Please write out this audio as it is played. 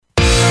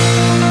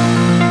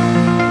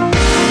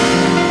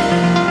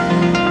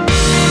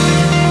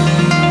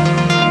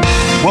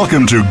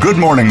Welcome to Good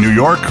Morning New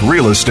York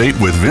Real Estate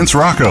with Vince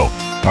Rocco.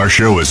 Our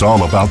show is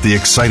all about the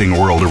exciting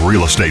world of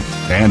real estate,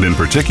 and in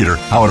particular,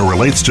 how it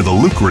relates to the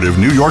lucrative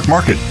New York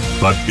market.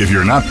 But if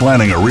you're not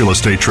planning a real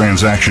estate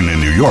transaction in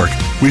New York,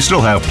 we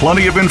still have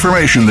plenty of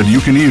information that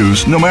you can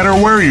use no matter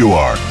where you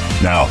are.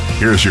 Now,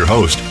 here's your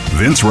host,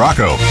 Vince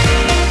Rocco.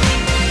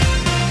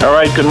 All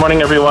right, good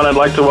morning, everyone. I'd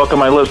like to welcome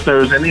my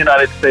listeners in the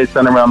United States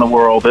and around the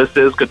world. This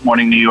is Good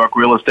Morning New York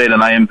Real Estate,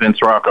 and I am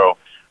Vince Rocco.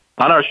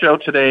 On our show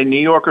today,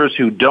 New Yorkers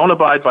who don't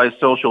abide by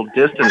social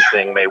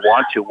distancing may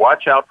want to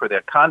watch out for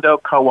their condo,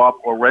 co-op,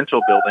 or rental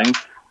buildings.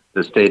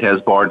 The state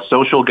has barred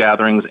social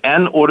gatherings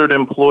and ordered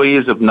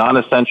employees of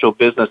non-essential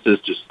businesses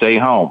to stay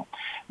home.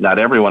 Not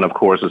everyone, of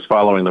course, is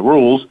following the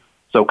rules,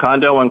 so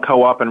condo and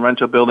co-op and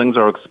rental buildings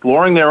are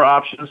exploring their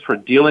options for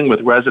dealing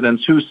with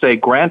residents who say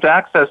grant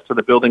access to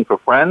the building for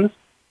friends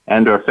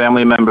and or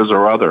family members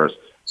or others.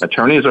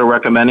 Attorneys are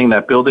recommending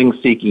that buildings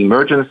seek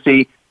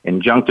emergency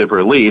injunctive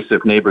release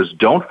if neighbors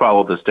don't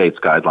follow the state's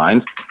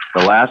guidelines.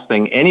 The last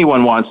thing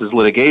anyone wants is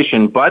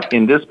litigation, but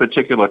in this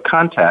particular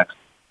context,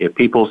 if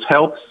people's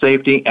health,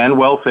 safety, and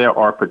welfare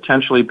are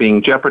potentially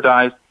being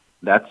jeopardized,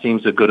 that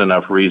seems a good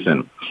enough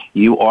reason.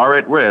 You are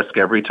at risk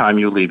every time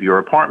you leave your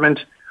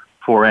apartment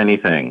for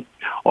anything.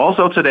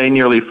 Also today,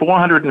 nearly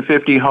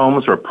 450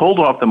 homes were pulled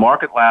off the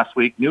market last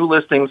week. New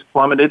listings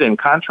plummeted and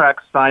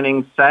contract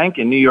signings sank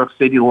in New York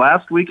City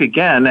last week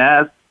again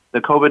as the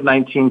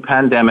COVID-19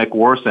 pandemic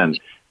worsened.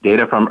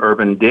 Data from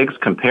Urban Digs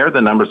compared the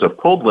numbers of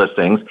pulled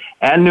listings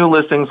and new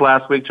listings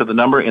last week to the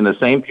number in the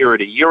same period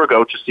a year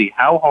ago to see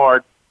how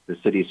hard the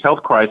city's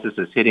health crisis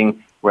is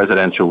hitting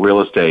residential real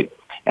estate.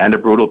 And a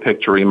brutal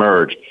picture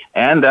emerged.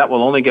 And that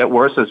will only get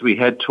worse as we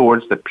head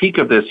towards the peak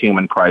of this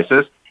human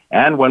crisis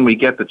and when we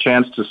get the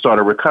chance to start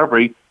a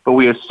recovery, but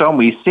we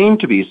seem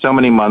to be so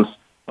many months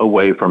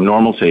away from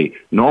normalcy.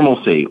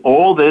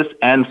 All this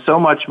and so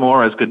much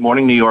more as Good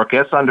Morning New York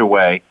gets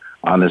underway.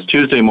 On this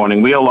Tuesday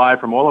morning, we are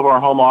live from all of our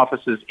home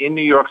offices in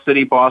New York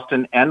City,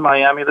 Boston, and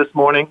Miami this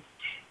morning.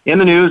 In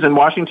the news, in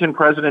Washington,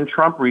 President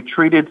Trump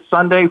retreated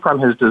Sunday from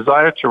his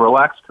desire to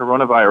relax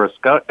coronavirus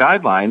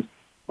guidelines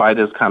by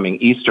this coming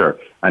Easter,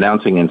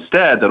 announcing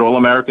instead that all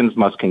Americans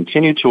must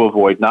continue to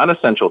avoid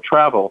non-essential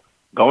travel,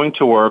 going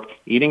to work,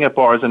 eating at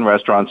bars and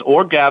restaurants,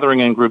 or gathering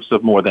in groups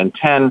of more than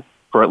 10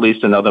 for at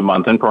least another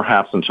month and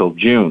perhaps until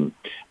June.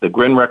 The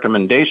grin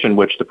recommendation,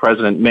 which the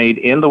president made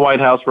in the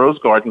White House Rose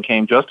Garden,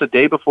 came just a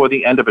day before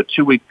the end of a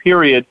 2-week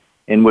period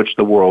in which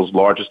the world's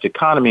largest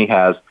economy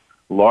has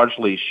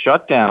largely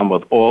shut down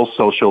with all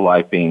social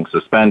life being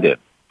suspended.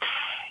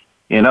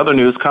 In other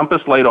news,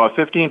 Compass laid off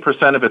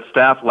 15% of its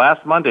staff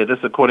last Monday, this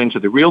according to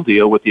The Real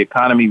Deal, with the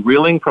economy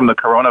reeling from the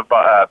corona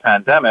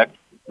pandemic.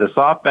 The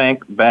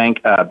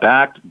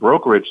SoftBank-backed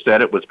brokerage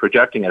said it was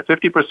projecting a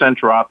 50%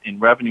 drop in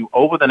revenue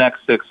over the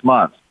next 6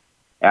 months.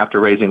 After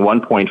raising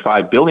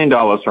 $1.5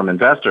 billion from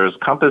investors,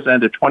 Compass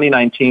ended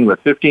 2019 with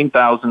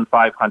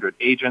 15,500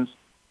 agents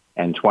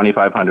and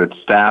 2,500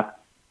 staff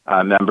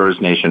members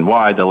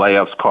nationwide. The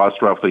layoffs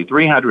cost roughly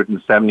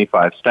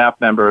 375 staff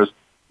members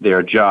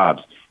their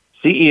jobs.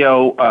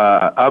 CEO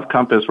of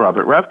Compass,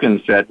 Robert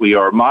Reffkin, said, "We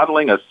are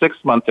modeling a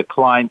 6-month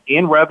decline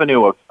in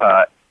revenue of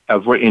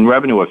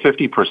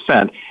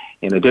 50%.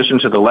 In addition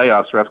to the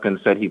layoffs,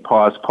 Reffkin said he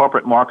paused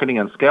corporate marketing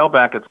and scaled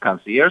back its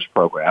concierge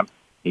program.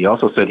 He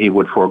also said he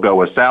would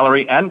forego a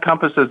salary, and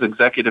Compass's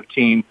executive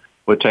team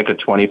would take a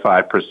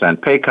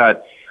 25% pay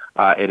cut.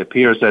 It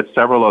appears that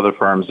several other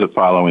firms are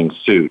following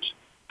suit.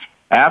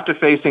 After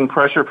facing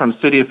pressure from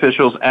city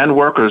officials and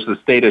workers, the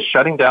state is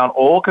shutting down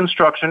all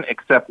construction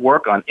except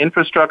work on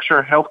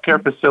infrastructure,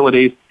 healthcare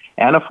facilities,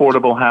 and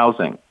affordable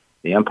housing.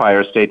 The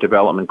Empire State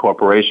Development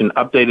Corporation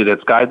updated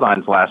its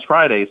guidelines last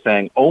Friday,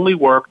 saying only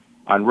work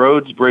on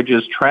roads,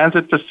 bridges,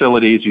 transit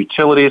facilities,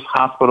 utilities,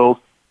 hospitals,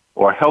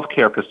 or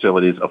healthcare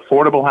facilities,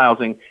 affordable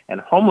housing, and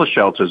homeless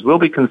shelters will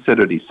be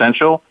considered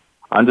essential.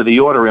 Under the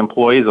order,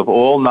 employees of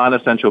all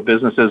non-essential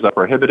businesses are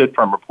prohibited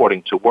from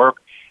reporting to work.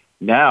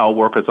 Now,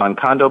 workers on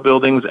condo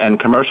buildings and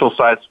commercial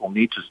sites will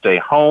need to stay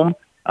home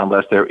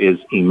unless there is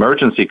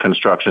emergency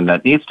construction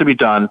that needs to be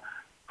done.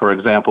 For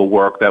example,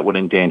 work that would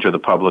endanger the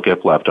public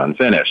if left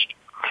unfinished.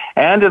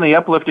 And in the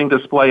uplifting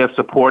display of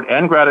support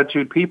and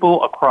gratitude,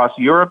 people across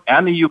Europe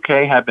and the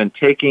UK have been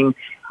taking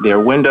to their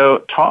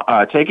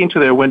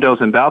windows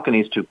and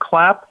balconies to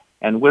clap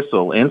and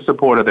whistle in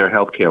support of their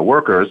healthcare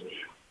workers.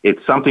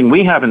 It's something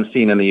we haven't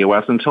seen in the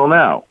U.S. until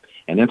now.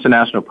 An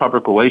international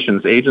public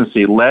relations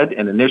agency led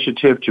an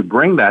initiative to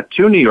bring that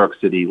to New York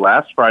City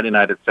last Friday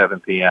night at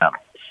 7 p.m.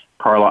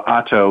 Carla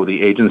Otto,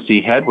 the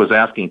agency head, was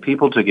asking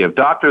people to give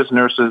doctors,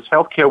 nurses,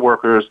 healthcare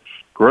workers,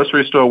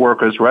 grocery store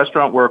workers,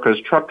 restaurant workers,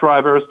 truck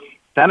drivers,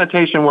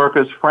 sanitation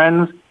workers,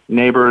 friends,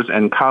 neighbors,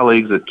 and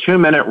colleagues a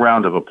 2-minute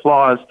round of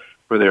applause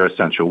for their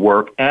essential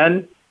work.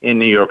 And in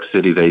New York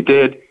City, they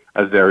did.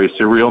 A very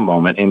surreal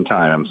moment in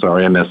time. I'm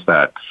sorry I missed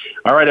that.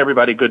 All right,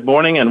 everybody, good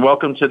morning and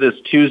welcome to this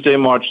Tuesday,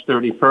 March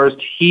 31st,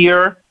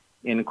 here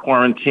in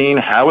quarantine.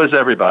 How is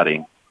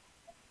everybody?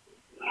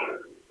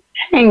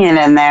 Hanging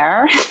in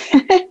there.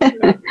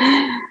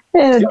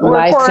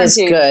 Life is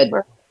good.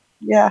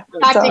 Yeah.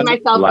 Protecting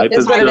myself Life with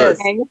is this what it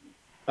thing.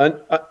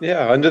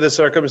 Under the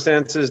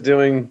circumstances,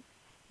 doing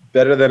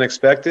better than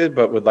expected,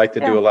 but would like to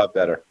do a lot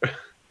better.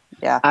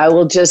 Yeah. I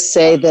will just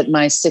say that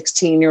my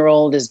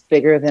 16-year-old is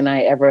bigger than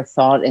I ever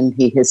thought, and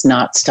he has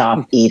not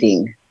stopped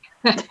eating.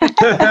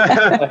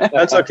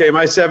 That's okay.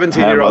 My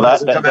 17-year-old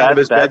hasn't come out of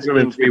his bedroom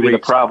in 3 weeks. The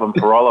problem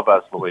for all of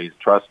us, Louise.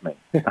 Trust me.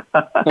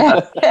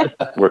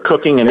 We're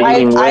cooking and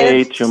eating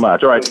way too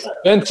much. All right.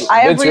 Vince,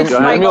 I have reached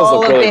my goal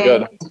look of really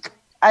being. good.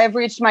 I have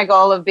reached my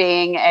goal of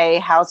being a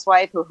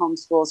housewife who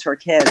homeschools her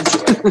kids.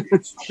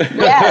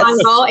 Yes. On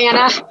goal,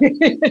 Anna.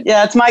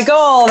 Yeah, it's my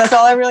goal. That's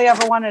all I really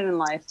ever wanted in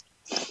life.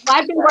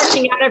 I've been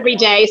working out every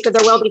day, so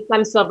there will be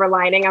some silver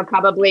lining. I'm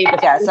probably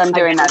I'm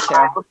doing that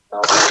too.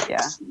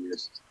 Yeah.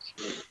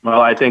 Well,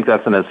 I think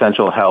that's an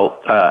essential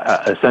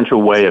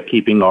way of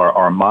keeping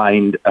our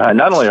mind,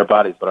 not only our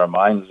bodies, but our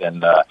minds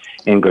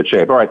in good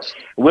shape. All right.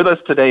 With us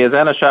today is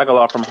Anna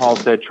Shagaloff from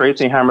Halstead,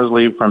 Tracy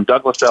Hammersley from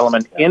Douglas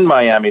Elliman in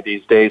Miami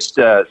these days,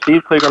 Steve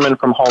Kligerman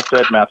from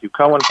Halstead, Matthew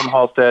Cohen from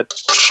Halstead,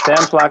 Sam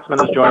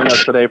Flaxman is joining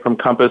us today from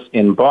Compass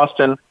in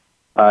Boston,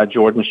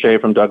 Jordan Shea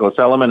from Douglas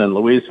Elliman, and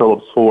Louise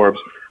Phillips Forbes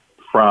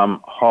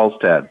from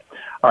Halstead.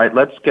 All right,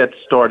 let's get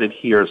started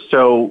here.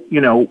 So,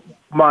 there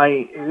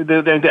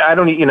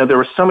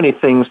were so many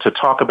things to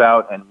talk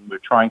about, and we're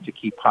trying to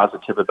keep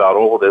positive about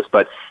all of this,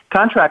 but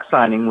contract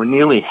signing were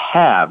nearly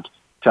halved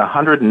to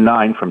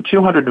 109 from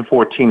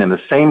 214 in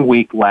the same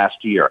week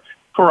last year.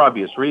 For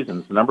obvious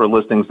reasons, the number of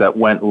listings that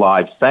went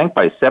live sank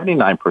by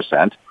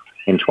 79%.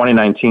 In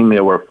 2019,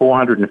 there were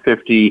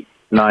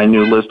 459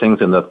 new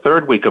listings in the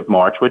third week of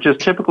March, which is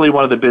typically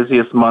one of the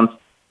busiest months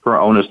for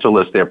owners to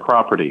list their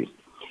properties.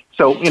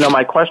 So,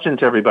 my question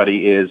to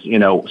everybody is,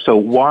 so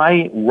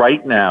why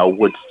right now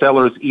would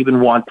sellers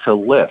even want to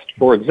list?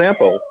 For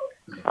example,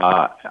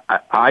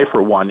 I,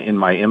 for one, in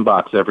my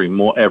inbox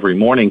every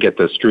morning get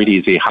the Street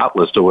Easy Hot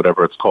List or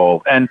whatever it's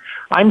called. And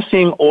I'm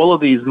seeing all of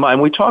these,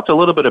 and we talked a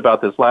little bit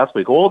about this last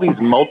week, all these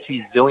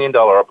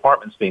multi-zillion-dollar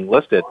apartments being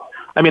listed.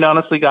 I mean,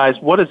 honestly, guys,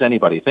 what is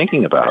anybody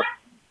thinking about?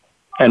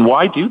 And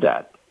why do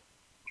that?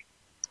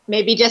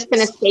 Maybe just an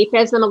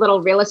escapism, a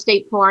little real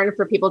estate porn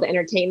for people to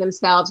entertain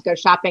themselves, go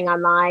shopping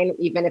online,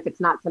 even if it's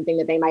not something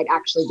that they might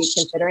actually be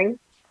considering.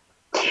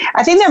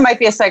 I think there might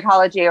be a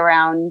psychology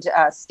around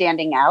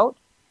standing out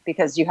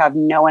because you have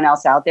no one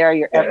else out there.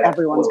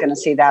 Everyone's going to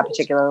see that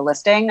particular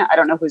listing. I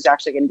don't know who's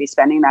actually going to be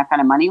spending that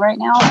kind of money right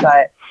now,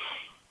 but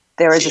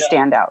there is a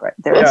standout, right?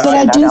 There is but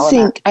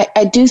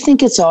I do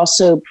think it's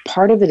also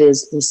part of it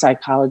is the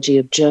psychology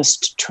of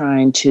just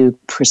trying to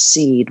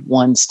proceed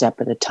one step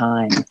at a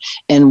time.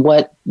 And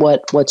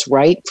what's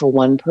right for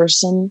one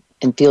person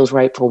and feels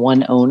right for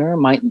one owner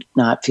might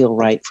not feel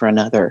right for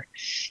another.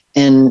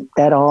 And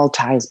that all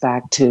ties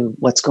back to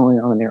what's going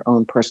on in their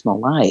own personal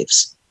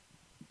lives.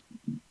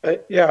 I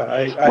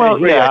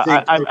agree.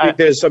 I think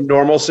there's some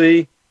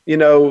normalcy,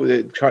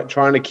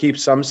 trying to keep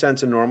some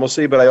sense of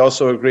normalcy. But I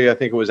also agree, I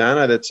think it was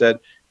Anna that said,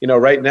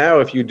 right now,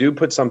 if you do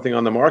put something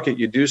on the market,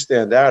 you do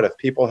stand out. If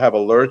people have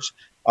alerts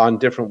on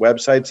different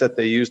websites that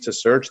they use to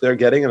search, they're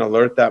getting an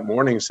alert that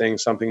morning saying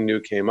something new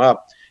came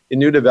up. In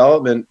new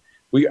development,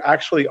 we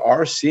actually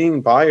are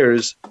seeing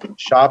buyers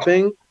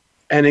shopping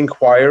and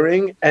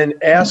inquiring and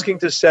asking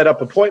to set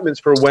up appointments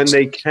for when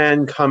they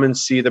can come and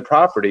see the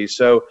property.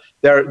 So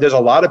there's a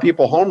lot of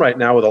people home right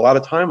now with a lot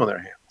of time on their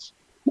hands.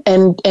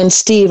 And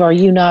Steve, are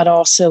you not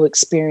also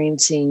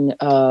experiencing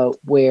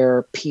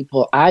where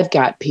I've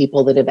got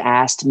people that have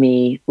asked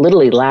me,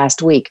 literally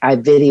last week, I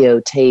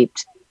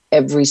videotaped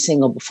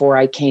before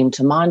I came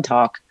to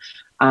Montauk,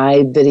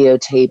 I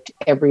videotaped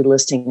every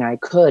listing I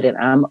could, and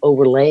I'm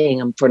overlaying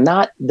them for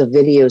not the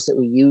videos that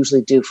we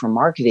usually do for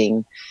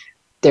marketing.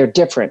 They're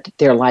different.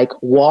 They're like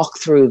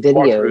walkthrough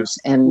videos.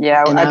 And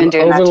I've been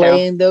doing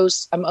overlaying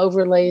those. I'm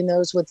overlaying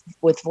those with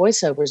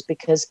voiceovers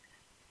because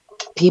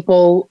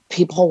people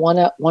want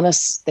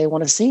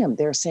to see them.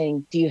 They're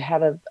saying, do you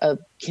have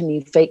can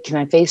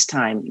I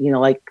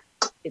FaceTime?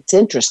 It's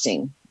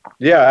interesting.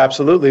 Yeah,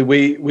 absolutely.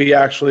 We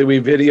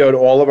videoed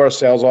all of our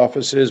sales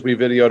offices. We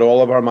videoed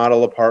all of our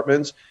model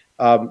apartments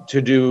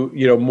to do,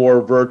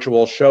 more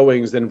virtual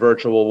showings than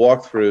virtual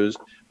walkthroughs.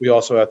 We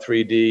also have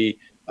 3D,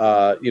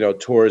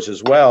 tours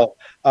as well.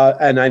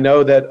 And I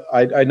know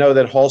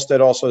that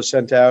Halstead also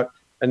sent out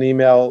an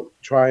email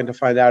trying to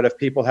find out if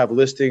people have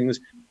listings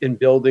in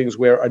buildings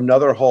where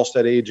another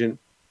Halstead agent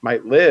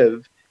might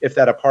live. If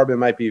that apartment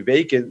might be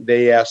vacant,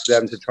 they asked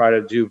them to try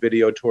to do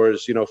video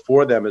tours,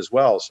 for them as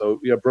well.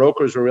 So,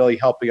 brokers are really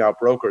helping out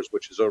brokers,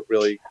 which is a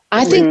really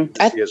I think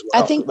that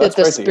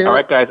the spirit. All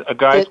right, guys,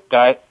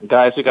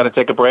 we got to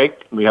take a break.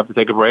 We have to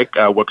take a break.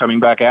 We're coming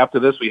back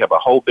after this. We have a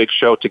whole big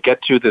show to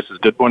get to. This is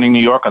Good Morning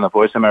New York on the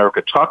Voice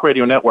America Talk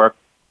Radio Network.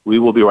 We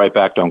will be right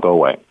back. Don't go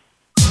away.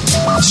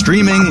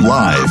 Streaming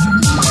live,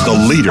 the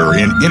leader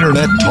in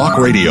Internet talk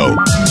radio,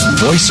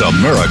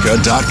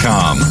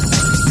 voiceamerica.com.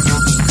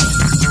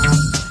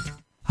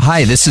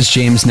 Hi, this is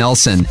James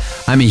Nelson.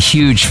 I'm a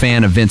huge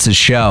fan of Vince's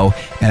show,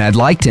 and I'd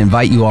like to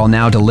invite you all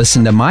now to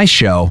listen to my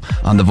show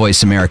on the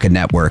Voice America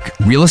Network,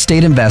 Real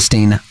Estate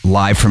Investing,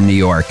 live from New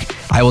York.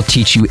 I will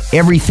teach you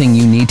everything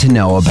you need to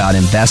know about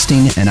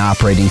investing and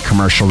operating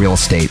commercial real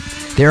estate.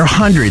 There are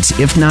hundreds,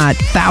 if not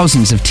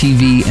thousands, of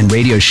TV and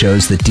radio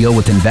shows that deal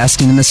with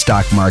investing in the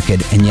stock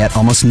market, and yet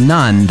almost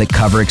none that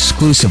cover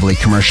exclusively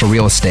commercial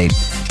real estate.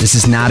 This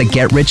is not a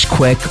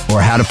get-rich-quick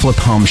or how-to-flip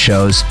home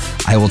shows.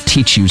 I will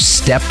teach you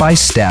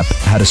step-by-step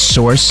how to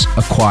source,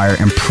 acquire,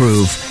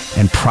 improve,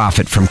 and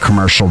profit from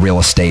commercial real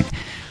estate.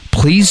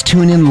 Please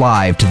tune in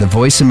live to the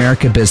Voice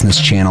America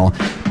Business Channel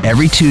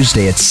every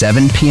Tuesday at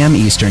 7 p.m.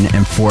 Eastern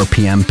and 4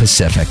 p.m.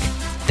 Pacific.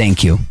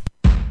 Thank you.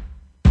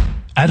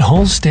 At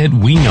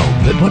Halstead, we know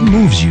that what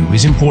moves you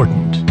is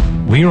important.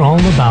 We're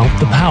all about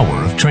the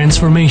power of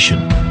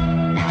transformation.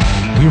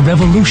 We're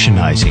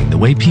revolutionizing the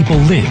way people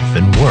live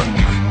and work.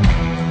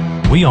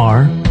 We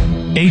are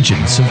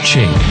agents of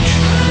change.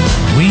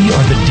 We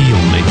are the deal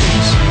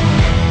makers.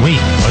 We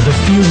are the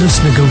fearless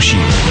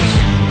negotiators.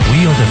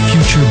 We are the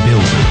future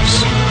builders.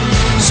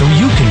 So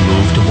you can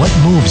move to what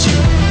moves you.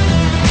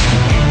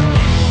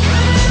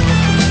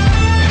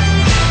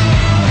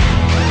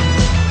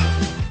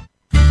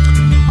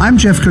 I'm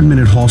Jeff Goodman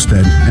at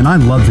Halstead, and I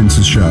love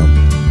Vince's show.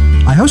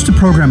 I host a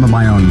program of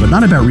my own, but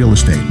not about real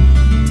estate.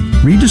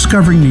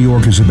 Rediscovering New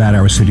York is about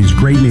our city's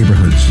great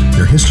neighborhoods,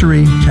 their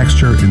history,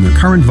 texture, and their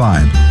current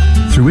vibe,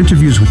 through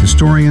interviews with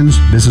historians,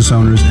 business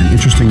owners, and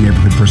interesting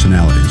neighborhood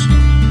personalities.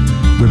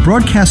 We're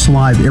broadcast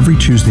live every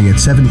Tuesday at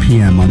 7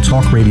 p.m. on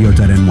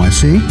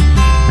talkradio.nyc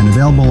and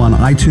available on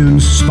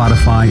iTunes,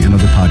 Spotify, and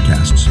other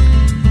podcasts.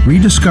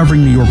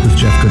 Rediscovering New York with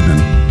Jeff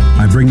Goodman.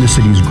 I bring the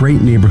city's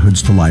great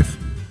neighborhoods to life.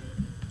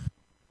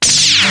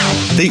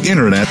 The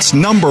Internet's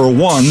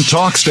 #1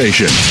 talk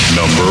station.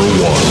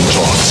 #1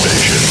 talk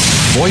station.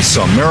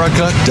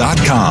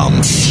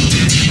 VoiceAmerica.com.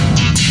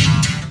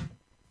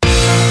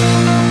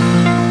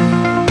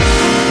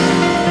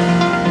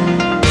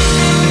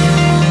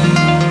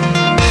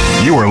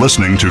 You are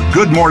listening to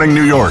Good Morning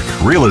New York,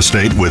 Real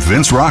Estate with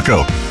Vince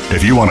Rocco.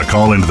 If you want to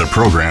call into the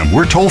program,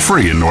 we're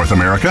toll-free in North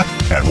America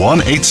at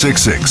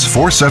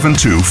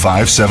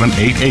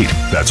 1-866-472-5788.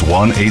 That's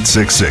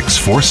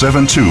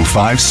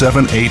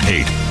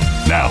 1-866-472-5788.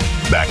 Now,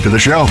 back to the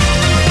show.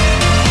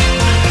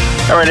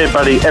 All right,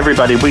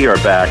 everybody, we are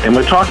back, and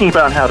we're talking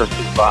about how to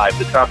survive.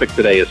 The topic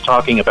today is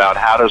talking about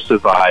how to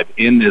survive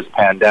in this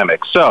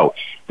pandemic. So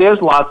there's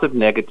lots of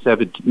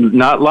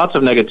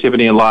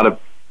negativity and a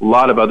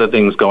lot of other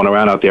things going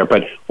around out there.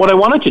 But what I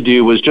wanted to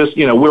do was just,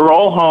 we're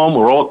all home,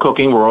 we're all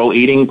cooking, we're all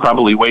eating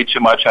probably way too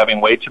much, having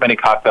way too many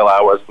cocktail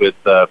hours with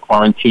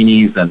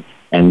quarantinis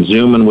and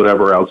Zoom and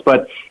whatever else.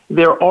 But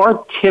there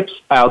are tips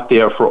out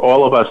there for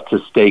all of us to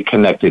stay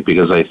connected,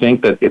 because I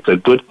think that it's a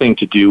good thing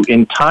to do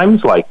in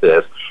times like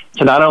this,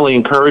 to not only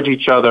encourage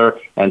each other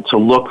and to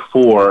look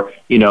for,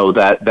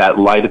 that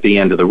light at the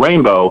end of the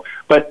rainbow,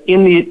 but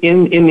in the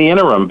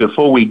interim,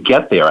 before we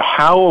get there,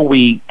 how are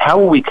we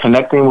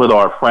connecting with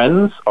our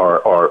friends,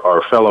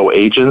 our fellow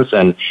agents,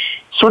 and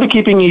sort of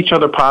keeping each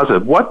other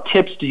positive? What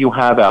tips do you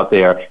have out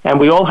there? And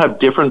we all have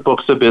different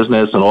books of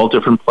business in all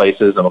different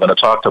places, and we're going to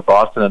talk to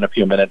Boston in a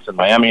few minutes and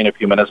Miami in a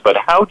few minutes, but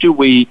what do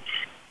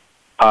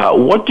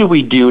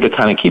we do to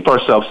kind of keep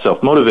ourselves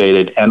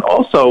self-motivated and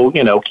also,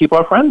 keep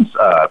our friends,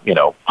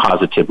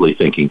 positively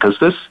thinking? Because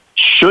this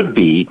should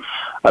be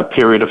a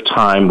period of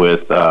time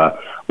with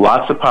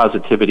lots of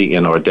positivity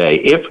in our day,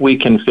 if we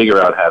can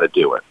figure out how to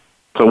do it.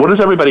 So what is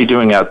everybody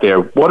doing out there?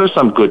 What are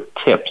some good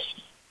tips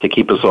to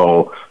keep us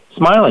all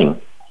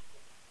smiling?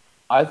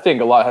 I think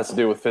a lot has to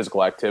do with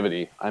physical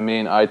activity. I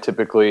mean, I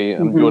typically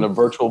am doing a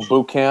virtual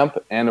boot camp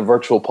and a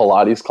virtual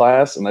Pilates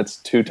class, and that's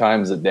 2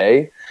 times a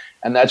day.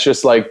 And that's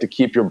just like to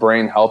keep your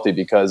brain healthy,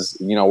 because,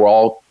 we're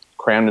all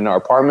crammed in our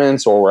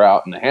apartments, or we're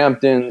out in the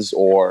Hamptons,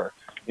 or,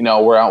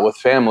 we're out with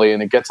family,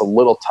 and it gets a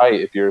little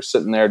tight if you're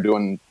sitting there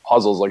doing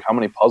puzzles. Like, how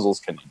many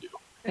puzzles can you do?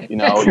 You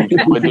can only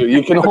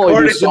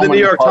According do so to the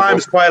many New York puzzles.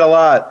 Times, quite a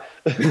lot.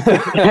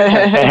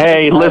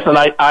 Hey, listen,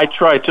 I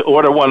tried to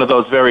order one of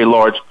those very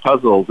large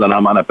puzzles, and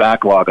I'm on a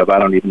backlog of I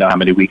don't even know how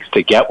many weeks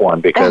to get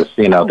one, because,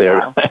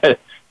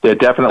 they're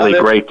definitely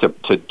great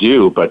to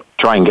do, but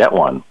try and get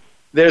one.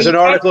 There's an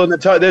article in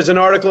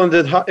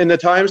the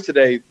Times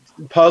today.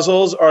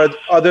 Puzzles are,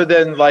 other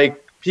than like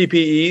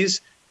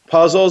PPEs,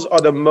 puzzles are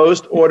the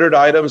most ordered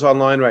items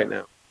online right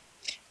now.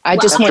 I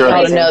just want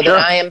y'all to know that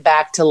I am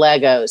back to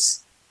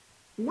Legos.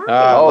 Nice.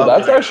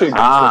 That's actually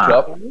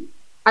good.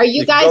 Are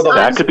you guys on?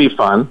 That could be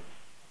fun.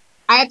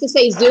 I have to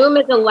say, Zoom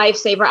is a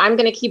lifesaver. I'm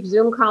going to keep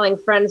Zoom calling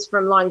friends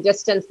from long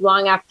distance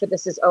long after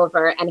this is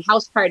over. And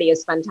House Party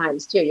is fun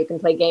times, too. You can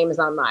play games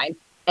online.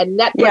 And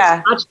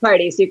Netflix watch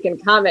parties, you can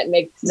comment,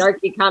 make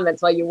snarky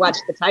comments while you watch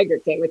The Tiger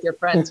King with your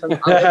friends from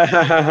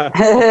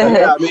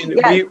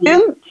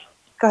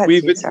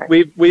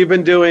we've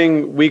been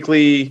doing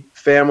weekly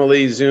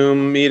family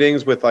Zoom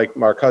meetings with like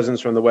our cousins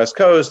from the West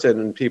Coast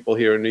and people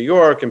here in New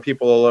York and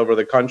people all over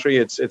the country.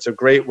 It's a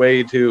great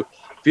way to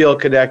feel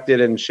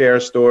connected and share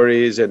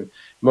stories and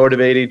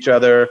motivate each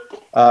other.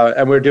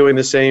 And we're doing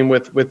the same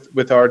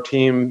with our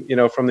team,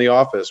 from the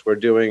office. We're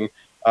doing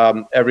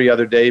every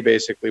other day,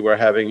 basically. We're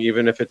having,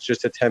 even if it's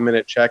just a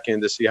 10-minute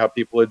check-in to see how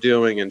people are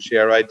doing and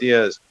share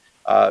ideas.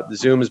 The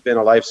Zoom has been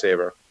a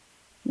lifesaver.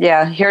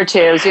 Yeah, here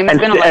too. Zoom has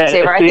been a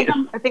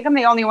lifesaver. I think I'm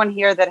the only one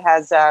here that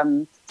has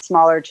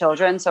smaller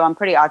children, so I'm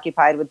pretty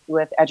occupied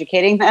with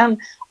educating them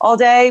all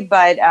day.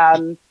 But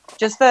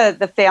just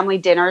the family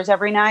dinners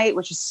every night,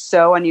 which is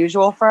so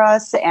unusual for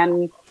us,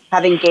 and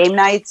having game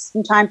nights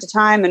from time to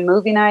time and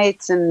movie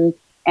nights, and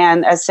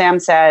as Sam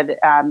said,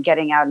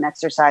 getting out and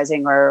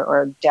exercising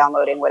or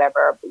downloading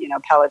whatever,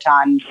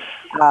 Peloton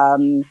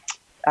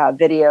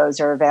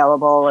videos are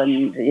available,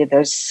 and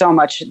there's so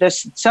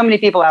many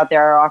people out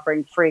there are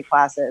offering free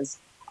classes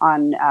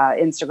on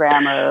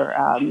Instagram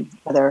or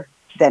other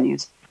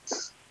venues.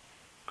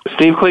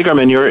 Steve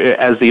Kligerman, you're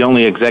as the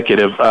only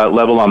executive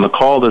level on the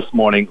call this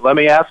morning. Let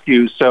me ask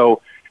you,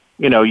 so,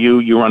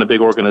 you run a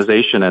big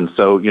organization, and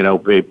so,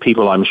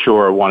 people I'm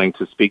sure are wanting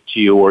to speak to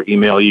you or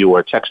email you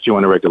or text you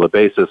on a regular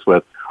basis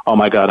with, oh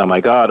my God,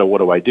 or what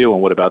do I do,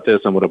 and what about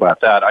this, and what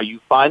about that? Are you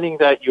finding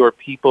that your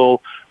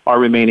people are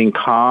remaining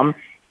calm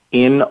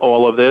in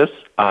all of this,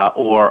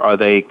 or are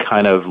they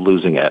kind of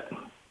losing it?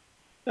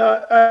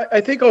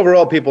 I think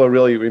overall people are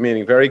really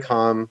remaining very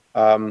calm.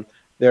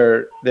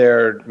 They're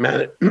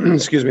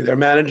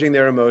managing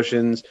their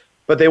emotions,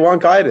 but they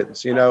want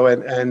guidance,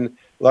 and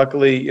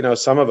luckily,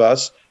 some of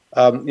us,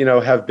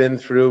 have been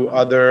through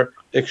other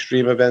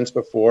extreme events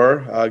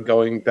before,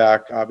 going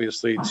back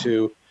obviously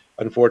to,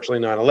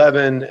 unfortunately,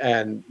 9/11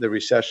 and the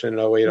recession in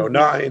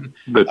 08-09.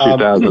 The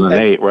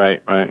 2008,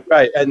 right.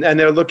 Right, and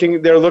they're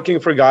looking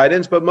for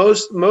guidance, but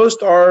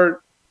most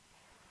are,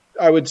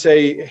 I would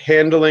say,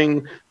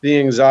 handling the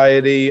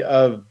anxiety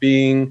of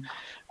being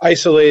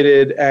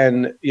isolated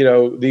and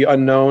the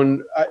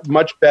unknown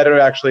much better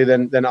actually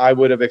than I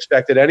would have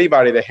expected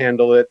anybody to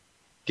handle it,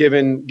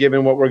 given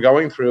what we're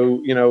going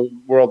through,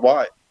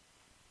 worldwide.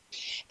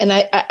 And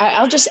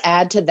I'll just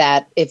add to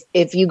that,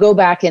 if you go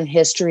back in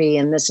history,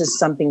 and this is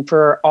something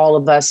for all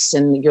of us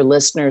and your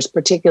listeners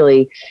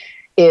particularly,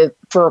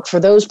 for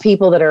those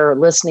people that are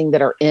listening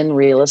that are in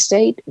real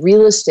estate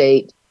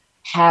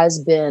has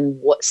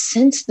been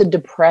since the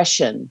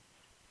Depression,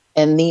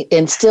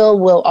 and still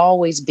will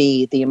always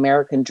be the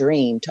American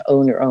dream to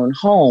own your own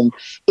home.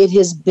 It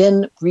has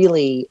been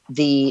really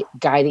the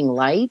guiding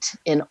light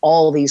in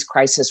all these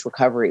crisis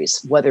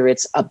recoveries, whether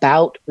it's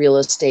about real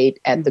estate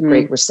at the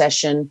Great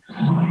Recession,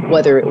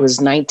 whether it was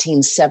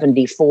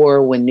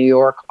 1974 when New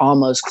York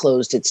almost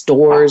closed its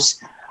doors,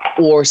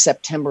 or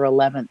September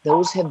 11th.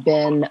 Those have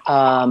been,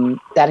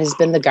 that has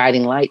been the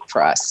guiding light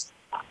for us,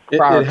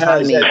 for our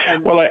economy.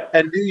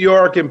 And New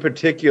York in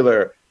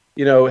particular,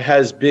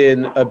 has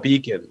been a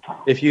beacon.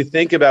 If you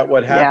think about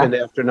what happened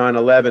after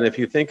 9/11, if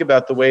you think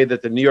about the way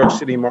that the New York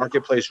City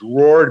marketplace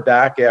roared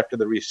back after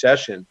the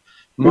recession,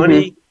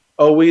 money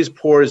always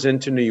pours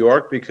into New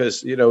York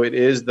because, it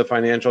is the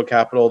financial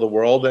capital of the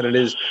world, and it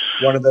is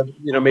one of the,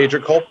 major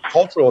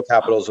cultural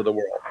capitals of the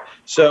world.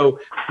 So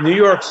New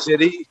York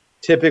City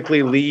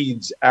typically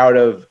leads out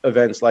of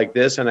events like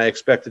this, and I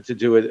expect it to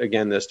do it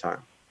again this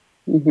time.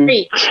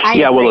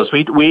 Well, as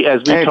we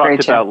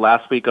talked about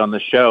last week on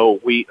the show,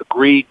 we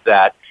agreed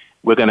that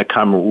we're going to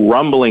come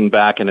rumbling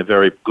back in a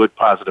very good,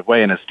 positive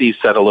way. And as Steve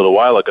said a little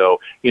while ago,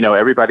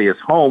 everybody is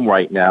home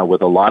right now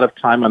with a lot of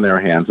time on their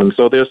hands, and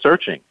so they're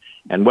searching.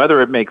 And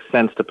whether it makes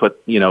sense to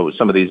put,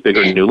 some of these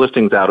bigger new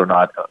listings out or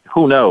not,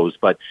 who knows?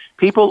 But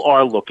people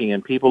are looking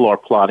and people are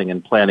plotting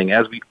and planning.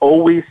 As we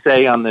always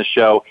say on this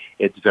show,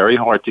 it's very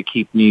hard to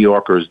keep New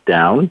Yorkers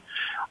down.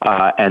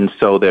 And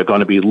so they're going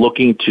to be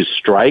looking to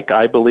strike,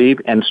 I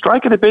believe, and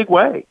strike in a big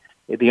way.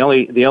 The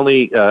only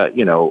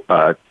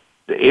the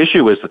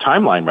issue is the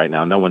timeline right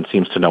now. No one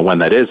seems to know when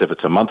that is, if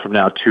it's a month from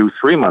now,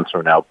 2-3 months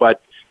from now.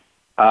 But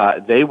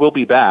they will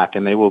be back,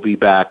 and they will be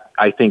back,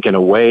 I think, in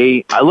a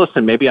way.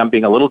 Listen, maybe I'm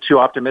being a little too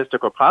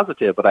optimistic or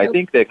positive, but I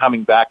think they're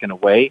coming back in a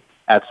way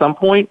at some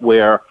point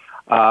where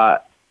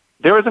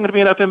there isn't going to be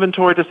enough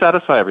inventory to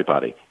satisfy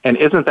everybody. And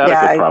isn't that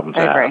a good problem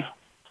to have?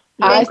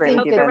 I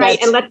think you're right.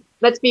 And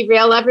let's be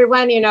real,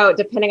 everyone.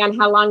 Depending on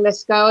how long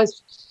this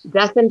goes,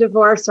 death and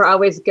divorce are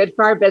always good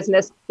for our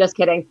business. Just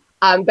kidding.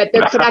 But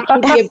there could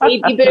actually be a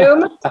baby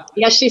boom.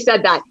 Yes, she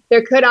said that.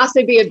 There could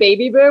also be a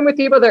baby boom with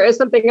people. There is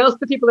something else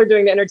that people are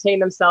doing to entertain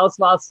themselves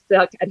while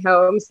stuck at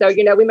home. So,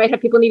 we might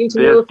have people needing to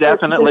move. There's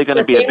definitely going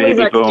to be a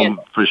baby boom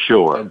for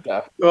sure.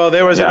 Well,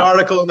 there was an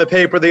article in the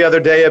paper the other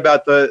day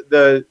about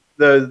the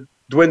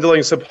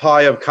dwindling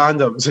supply of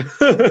condoms.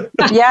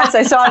 Yes,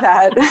 I saw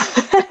that.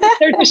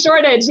 There's a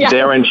shortage. Yeah.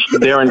 They're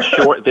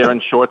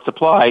in short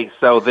supply.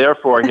 So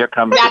therefore, here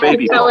comes the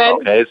baby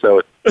boom. Okay,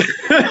 so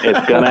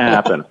it's going to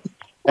happen.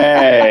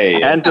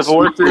 Hey, and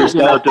divorces,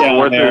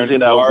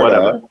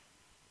 whatever.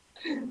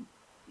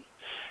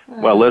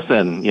 Well,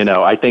 listen,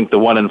 I think the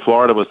one in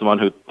Florida was the one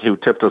who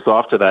tipped us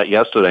off to that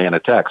yesterday in a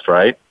text,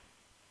 right?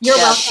 You're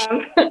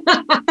welcome.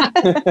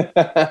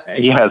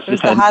 Yes,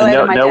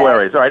 no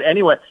worries. All right.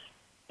 Anyway,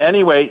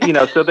 Anyway,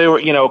 so they were,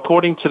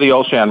 according to the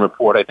Olshan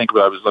report, I think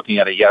I was looking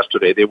at it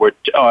yesterday, there were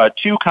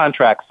 2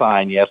 contracts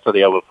signed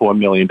yesterday over $4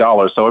 million.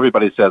 So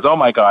everybody says, oh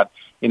my God,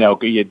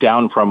 you're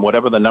down from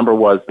whatever the number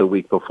was the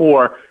week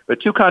before.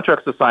 But 2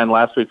 contracts were signed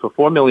last week for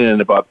 $4 million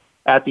and above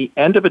at the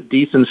end of a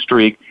decent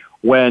streak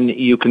when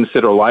you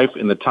consider life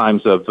in the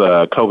times of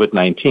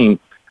COVID-19.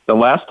 The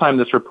last time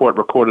this report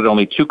recorded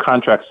only 2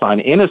 contracts signed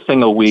in a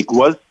single week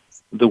was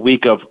the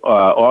week of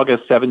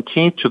August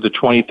 17th to the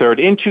 23rd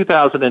in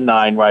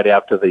 2009, right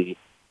after the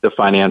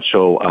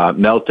financial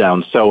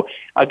meltdown. So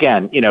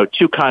again,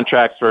 2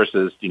 contracts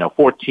versus,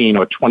 14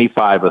 or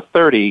 25 or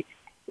 30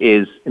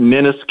 is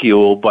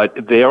minuscule,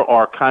 but there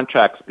are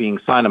contracts being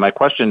signed. And my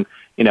question,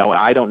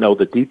 I don't know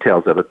the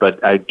details of it,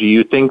 but do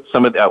you think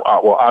some of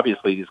well,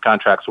 obviously these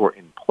contracts were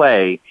in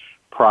play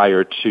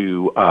prior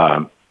to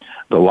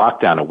the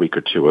lockdown a week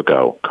or 2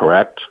 ago,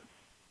 correct?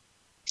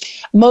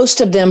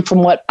 Most of them, from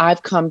what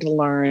I've come to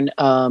learn,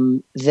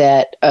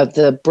 that of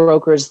the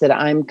brokers that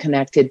I'm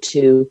connected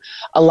to,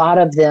 a lot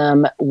of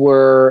them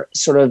were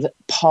sort of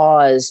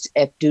paused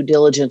if due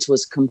diligence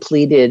was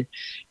completed.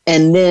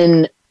 And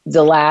then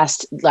the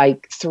last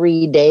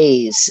 3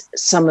 days,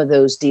 some of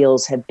those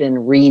deals have been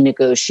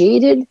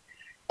renegotiated.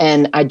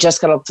 And I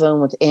just got off the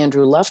phone with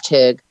Andrew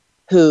Luftig,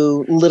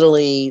 who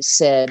literally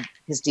said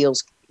his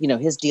deals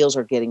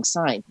are getting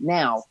signed.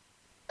 Now,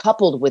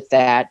 coupled with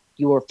that,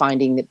 you are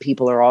finding that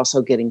people are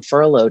also getting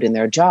furloughed in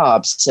their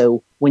jobs.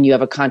 So when you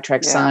have a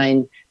contract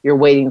signed, you're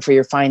waiting for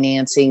your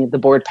financing, the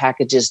board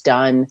package is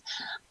done.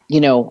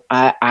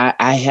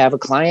 I have a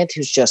client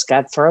who's just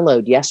got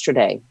furloughed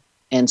yesterday.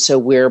 And so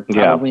we're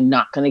probably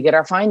not going to get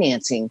our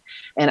financing.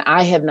 And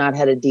I have not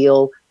had a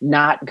deal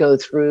not go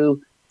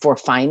through for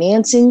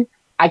financing.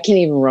 I can't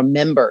even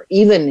remember.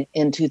 Even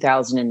in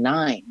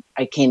 2009,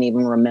 I can't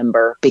even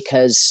remember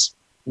because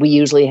we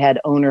usually had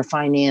owner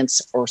finance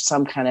or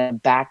some kind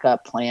of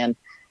backup plan,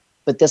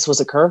 but this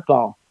was a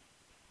curveball.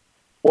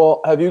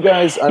 Well, have you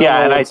guys? And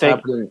I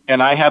think,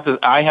 and I have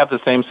the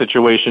same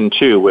situation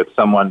too, with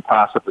someone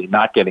possibly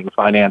not getting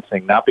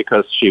financing, not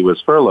because she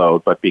was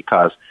furloughed, but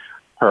because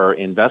her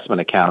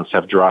investment accounts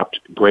have dropped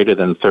greater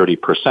than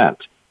 30%,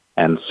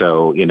 and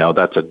so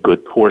that's a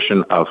good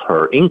portion of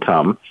her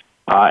income,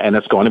 and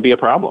it's going to be a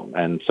problem,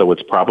 and so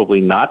it's probably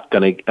not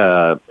going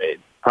to.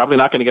 Probably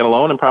not going to get a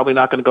loan and probably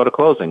not going to go to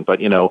closing.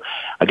 But,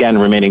 again,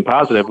 remaining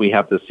positive, we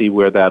have to see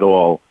where that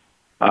all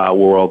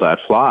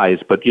flies.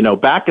 But,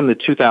 back in the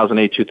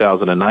 2008,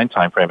 2009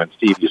 timeframe, and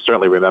Steve, you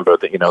certainly remember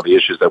that, the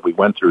issues that we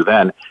went through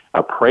then,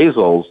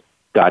 appraisals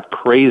got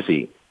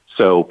crazy.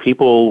 So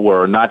people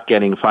were not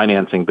getting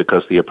financing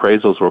because the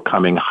appraisals were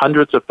coming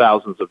hundreds of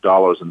thousands of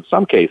dollars in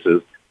some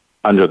cases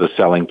under the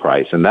selling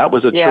price. And that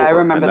was a I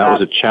remember that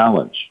was a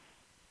challenge.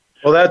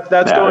 Well,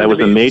 that's going to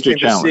be a major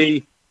challenge. To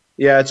see.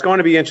 Yeah, it's going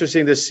to be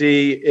interesting to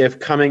see if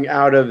coming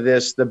out of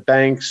this, the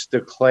banks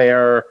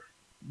declare,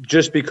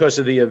 just because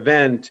of the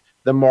event,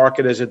 the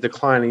market is a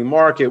declining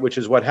market, which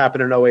is what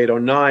happened in 08,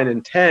 09,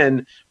 and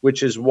 10,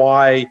 which is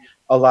why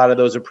a lot of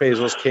those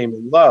appraisals came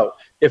in low.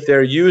 If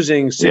they're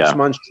using 6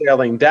 months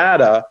trailing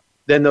data,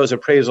 then those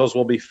appraisals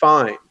will be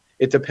fine.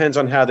 It depends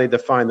on how they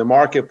define the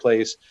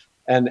marketplace.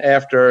 And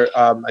after,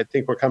 I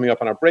think we're coming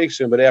up on our break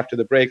soon, but after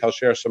the break, I'll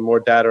share some more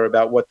data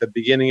about what the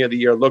beginning of the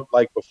year looked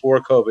like before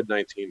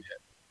COVID-19 hit.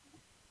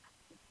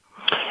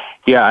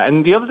 Yeah,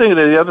 and the other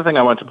thing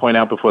I want to point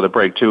out before the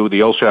break too,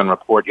 the Olshan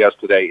report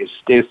yesterday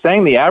is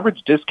saying the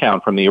average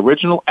discount from the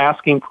original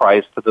asking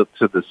price to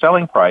the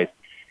selling price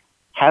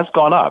has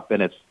gone up,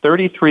 and it's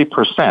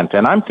 33%.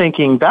 And I'm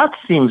thinking that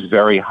seems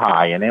very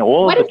high. And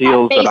all of the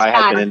deals that I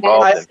have been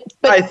involved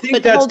in, I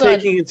think that's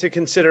taking into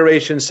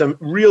consideration some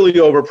really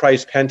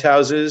overpriced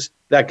penthouses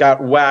that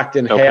got whacked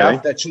in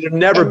half that should have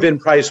never been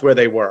priced where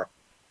they were.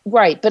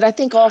 Right. But I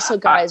think also,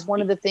 guys, one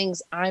of the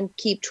things I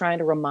keep trying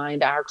to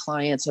remind our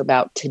clients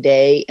about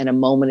today and a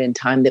moment in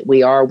time that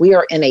we are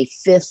in a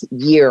 5th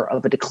year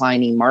of a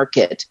declining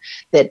market,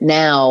 that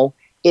now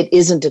it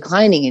isn't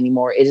declining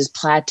anymore. It is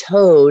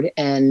plateaued.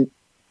 And,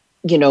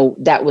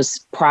 that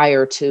was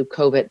prior to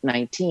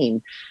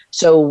COVID-19.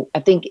 So I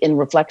think in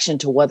reflection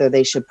to whether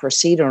they should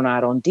proceed or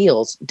not on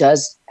deals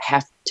does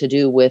have to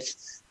do with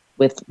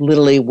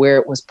literally where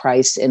it was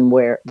priced and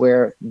where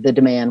the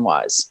demand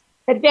was.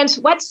 But Vince,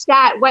 what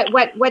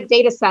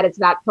data set is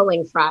that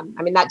pulling from?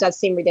 I mean, that does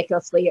seem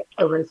ridiculously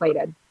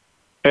overinflated.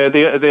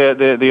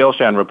 The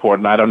Olshan report,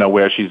 and I don't know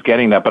where she's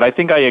getting that, but I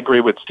think I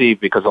agree with Steve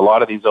because a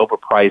lot of these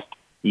overpriced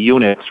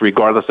units,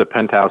 regardless of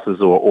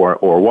penthouses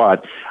or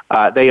what,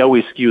 they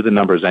always skew the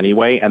numbers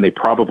anyway, and they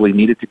probably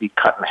needed to be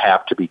cut in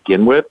half to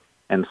begin with.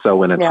 And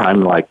so in a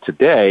time like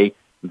today,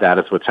 that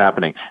is what's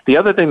happening. The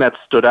other thing that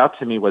stood out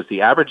to me was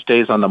the average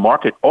days on the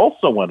market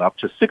also went up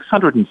to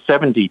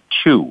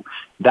 672.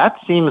 That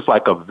seems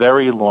like a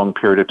very long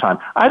period of time.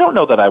 I don't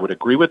know that I would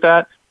agree with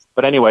that.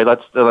 But anyway,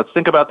 let's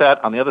think about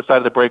that. On the other side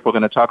of the break, we're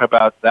going to talk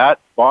about that,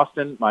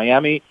 Boston,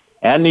 Miami,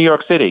 and New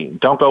York City.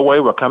 Don't go away.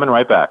 We're coming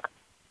right back.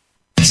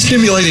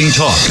 Stimulating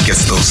talk. It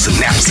gets those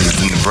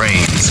synapses in the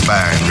brain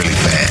firing really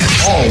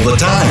fast. All the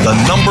time. The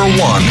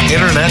 #1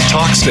 internet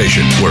talk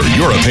station where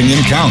your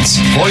opinion counts.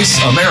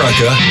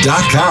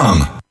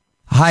 VoiceAmerica.com.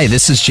 Hi,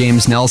 this is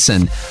James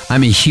Nelson.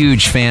 I'm a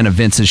huge fan of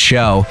Vince's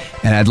show,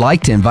 and I'd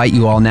like to invite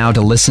you all now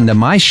to listen to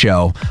my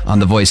show on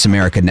the Voice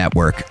America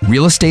Network,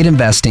 Real Estate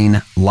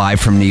Investing, live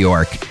from New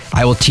York.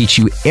 I will teach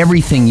you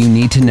everything you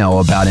need to know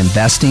about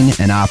investing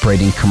and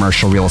operating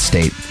commercial real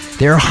estate.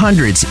 There are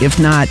hundreds, if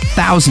not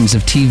thousands,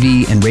 of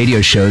TV and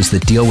radio shows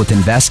that deal with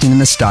investing in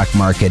the stock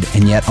market,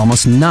 and yet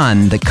almost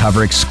none that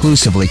cover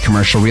exclusively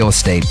commercial real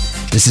estate.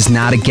 This is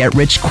not a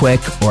get-rich-quick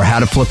or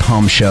how-to-flip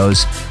home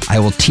shows. I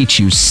will teach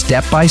you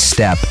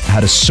step-by-step how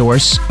to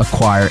source,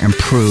 acquire,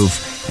 improve,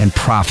 and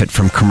profit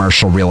from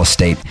commercial real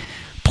estate.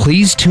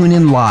 Please tune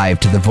in live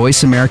to the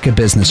Voice America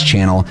Business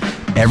Channel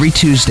every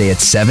Tuesday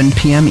at 7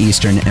 p.m.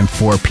 Eastern and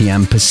 4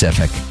 p.m.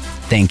 Pacific.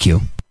 Thank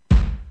you.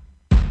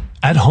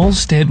 At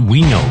Halstead,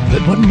 we know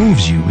that what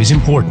moves you is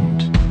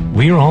important.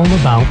 We're all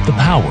about the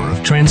power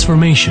of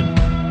transformation.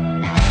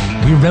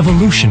 We're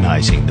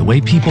revolutionizing the way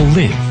people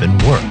live and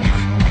work.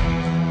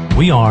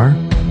 We are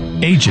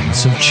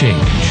agents of change.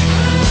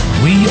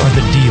 We are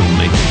the deal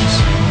makers.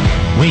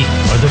 We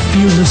are the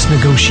fearless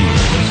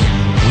negotiators.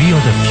 We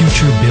are the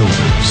future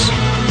builders.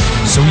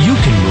 So you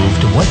can move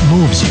to what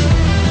moves you.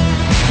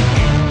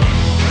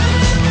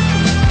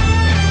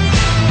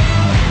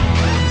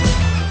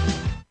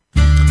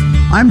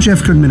 I'm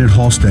Jeff Goodman at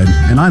Halstead,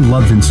 and I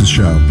love Vince's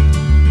show.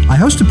 I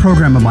host a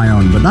program of my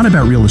own, but not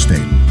about real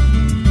estate.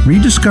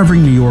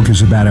 Rediscovering New York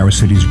is about our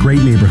city's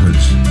great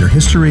neighborhoods, their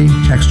history,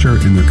 texture,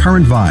 and their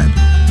current vibe,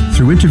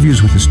 through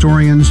interviews with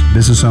historians,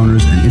 business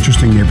owners, and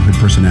interesting neighborhood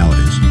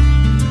personalities.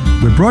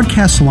 We're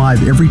broadcast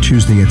live every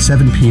Tuesday at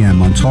 7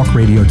 p.m. on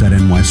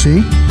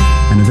talkradio.nyc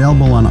and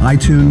available on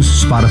iTunes,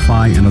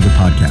 Spotify, and other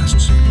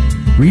podcasts.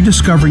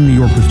 Rediscovering New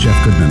York with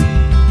Jeff Goodman.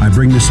 I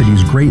bring the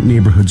city's great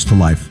neighborhoods to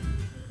life.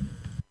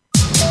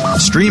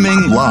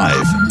 Streaming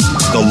live.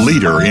 The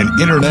leader in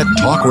internet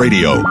talk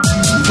radio.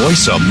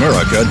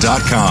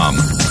 VoiceAmerica.com.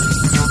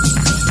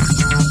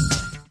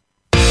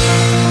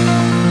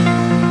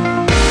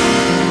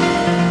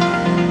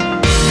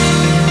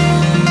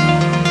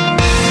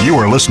 You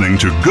are listening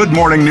to Good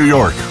Morning New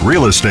York,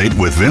 Real Estate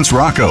with Vince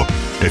Rocco.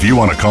 If you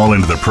want to call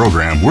into the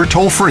program, we're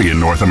toll-free in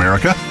North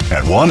America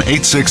at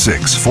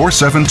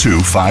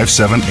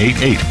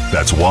 1-866-472-5788.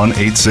 That's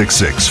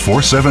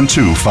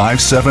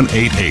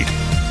 1-866-472-5788.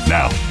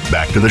 Now,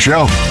 back to the show.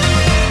 All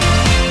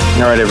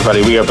right,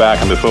 everybody, we are back.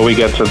 And before we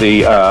get to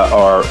the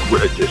our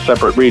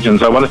separate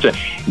regions, I wanted to,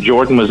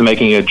 Jordan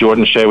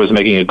Shea was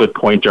making a good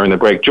point during the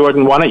break.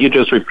 Jordan, why don't you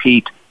just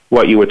repeat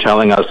what you were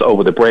telling us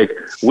over the break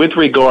with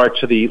regard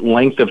to the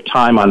length of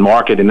time on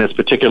market in this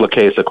particular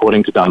case,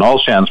 according to Don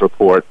Olshan's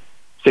report,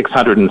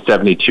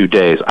 672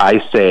 days.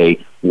 I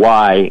say,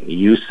 why,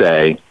 you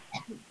say.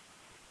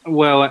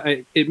 Well,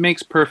 it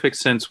makes perfect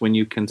sense when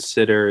you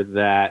consider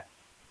that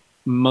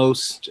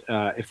most,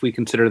 if we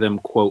consider them,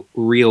 quote,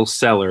 real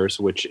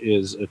sellers, which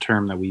is a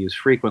term that we use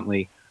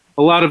frequently,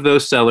 a lot of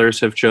those sellers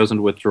have chosen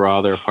to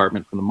withdraw their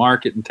apartment from the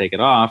market and take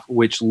it off,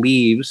 which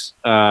leaves,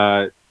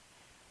 an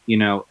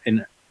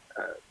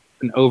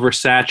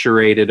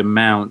oversaturated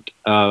amount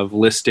of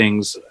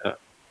listings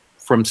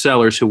from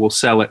sellers who will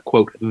sell at,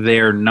 quote,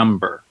 their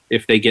number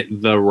if they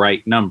get the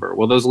right number.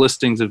 Well, those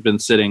listings have been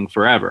sitting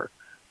forever,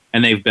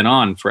 and they've been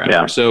on forever.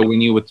 Yeah. So when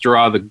you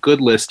withdraw the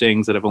good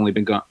listings that have only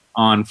been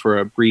on for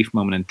a brief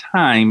moment in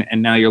time,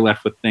 and now you're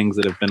left with things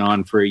that have been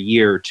on for a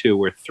year or two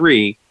or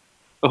three,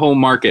 the whole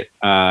market,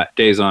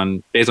 days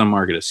on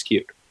market is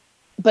skewed.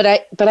 But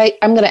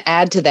I'm going to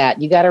add to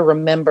that. You got to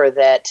remember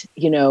that,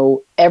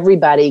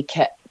 everybody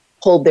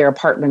pulled their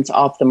apartments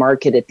off the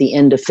market at the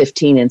end of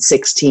 15 and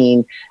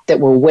 16 that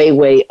were way,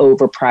 way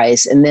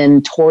overpriced. And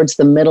then towards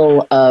the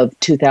middle of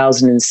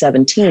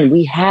 2017,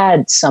 we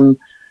had some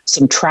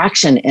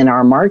traction in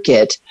our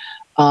market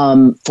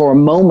for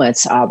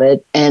moments of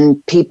it,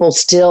 and people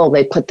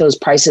they put those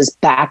prices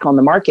back on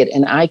the market.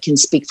 And I can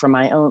speak for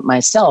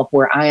myself,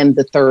 where I am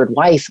the third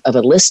wife of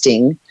a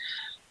listing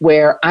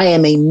where I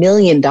am $1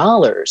 million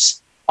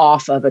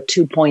off of a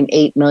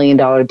 $2.8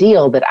 million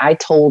deal that I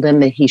told him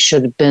that he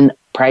should have been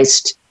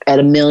priced at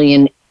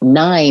 $1.9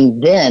 million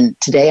then.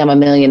 Today I'm $1.8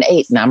 million,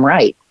 and I'm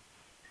right.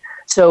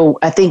 So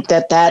I think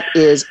that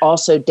is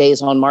also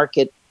days on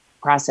market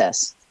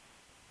process.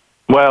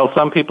 Well,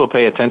 some people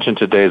pay attention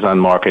to days on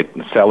market,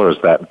 sellers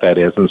that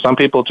is, and some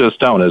people just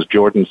don't. As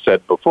Jordan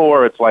said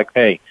before, it's like,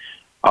 hey,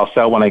 I'll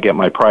sell when I get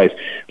my price.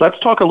 Let's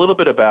talk a little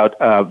bit about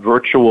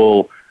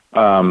virtual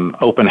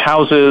open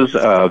houses,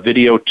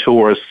 video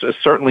tours.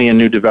 Certainly in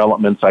new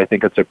developments, I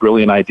think it's a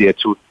brilliant idea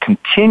to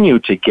continue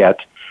to get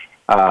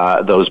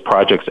those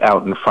projects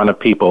out in front of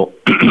people.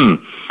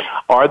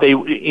 Are they,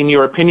 in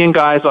your opinion,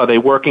 guys, are they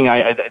working?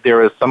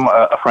 There is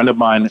a friend of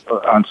mine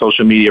on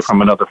social media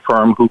from another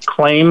firm who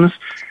claims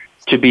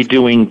to be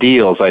doing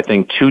deals. I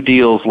think 2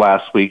 deals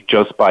last week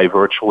just by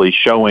virtually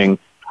showing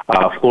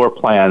floor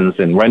plans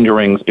and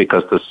renderings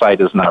because the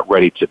site is not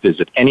ready to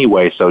visit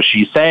anyway. So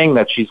she's saying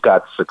that she's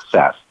got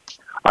success.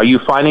 Are you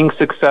finding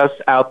success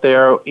out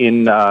there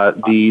in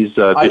these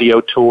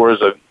video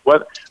tours of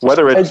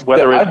whether it's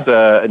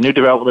a new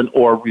development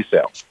or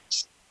resale?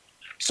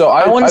 So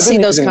I want to see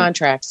those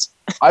contracts.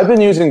 I've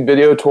been using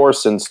video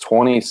tours since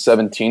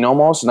 2017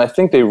 almost, and I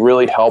think they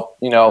really help.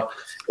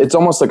 It's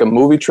almost like a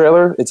movie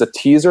trailer. It's a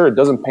teaser. It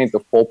doesn't paint the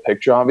full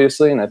picture,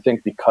 obviously, and I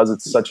think because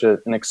it's such an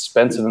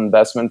expensive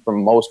investment for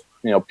most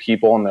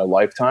people in their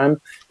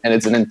lifetime, and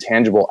it's an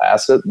intangible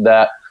asset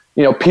that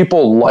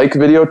people like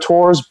video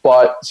tours,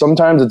 but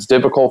sometimes it's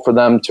difficult for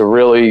them to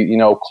really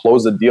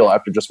close the deal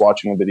after just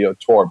watching a video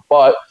tour.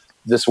 But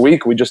this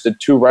week we just did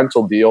 2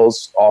 rental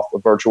deals off a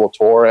virtual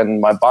tour,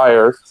 and my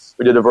buyer,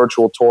 we did a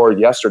virtual tour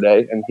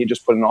yesterday, and he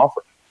just put an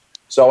offer.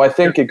 So I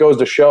think it goes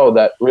to show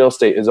that real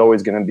estate is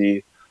always going to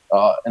be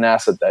an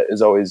asset that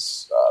is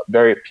always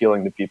very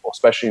appealing to people,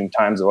 especially in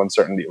times of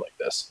uncertainty like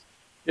this.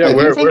 Yeah,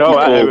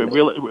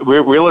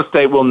 real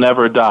estate will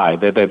never die.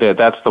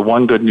 That's the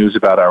one good news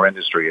about our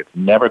industry. It's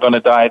never going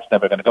to die. It's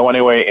never going to go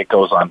anywhere. It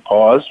goes on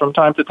pause from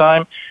time to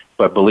time,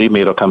 but believe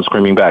me, it'll come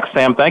screaming back.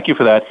 Sam, thank you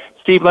for that.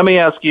 Steve, let me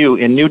ask you,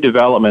 in new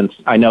developments,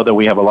 I know that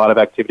we have a lot of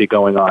activity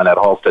going on at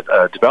Halstead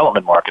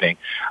Development Marketing.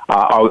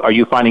 Are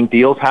you finding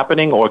deals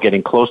happening or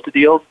getting close to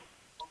deals?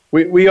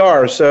 We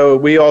are. So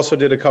we also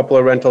did a couple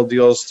of rental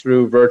deals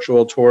through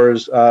virtual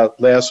tours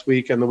last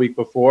week and the week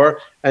before.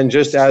 And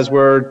just as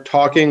we're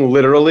talking,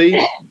 literally,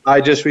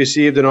 I just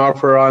received an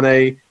offer on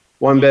a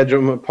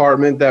 1-bedroom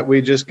apartment that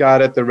we just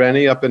got at the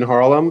Rennie up in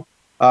Harlem.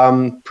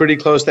 Pretty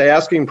close to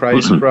asking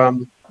price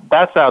from.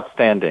 That's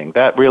outstanding.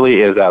 That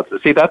really is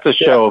outstanding. See, that's a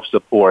show of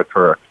support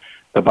for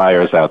the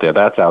buyers out there.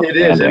 That's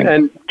outstanding. It is,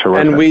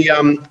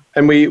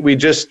 and we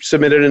just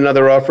submitted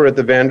another offer at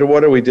the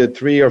Vanderwater. We did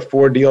 3 or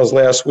 4 deals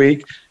last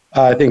week.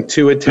 I think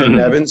 2 at 10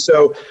 Evans.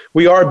 So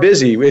we are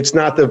busy. It's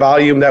not the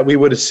volume that we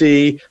would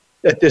see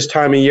at this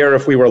time of year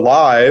if we were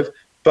live,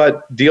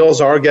 but deals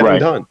are getting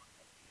done.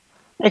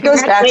 It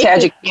goes back to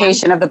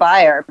education of the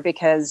buyer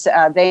because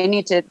they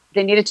needed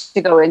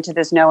to go into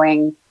this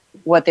knowing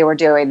what they were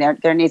doing.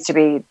 There needs to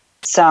be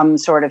some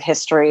sort of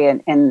history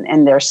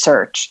in their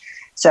search.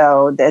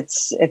 So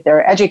that's, if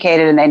they're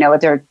educated and they know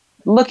what they're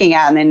looking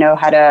at and they know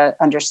how to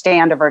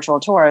understand a virtual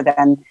tour,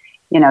 then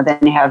you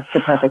have the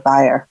perfect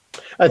buyer.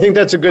 I think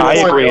that's a good point.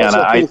 I agree,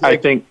 Anna. I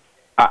think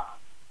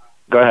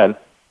go ahead.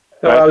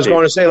 I was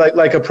going to say,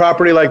 like a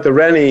property like the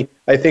Rennie,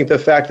 I think the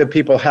fact that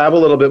people have a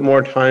little bit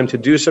more time to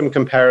do some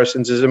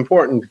comparisons is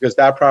important because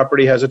that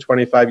property has a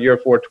 25-year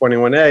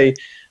 421A.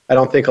 I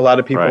don't think a lot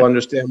of people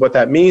understand what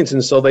that means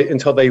until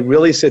they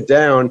really sit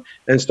down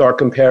and start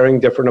comparing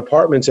different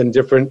apartments and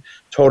different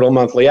total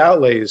monthly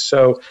outlays.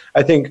 So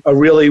I think a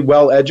really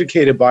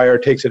well-educated buyer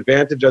takes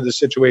advantage of the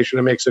situation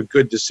and makes a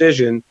good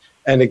decision,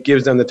 and it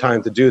gives them the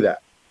time to do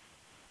that.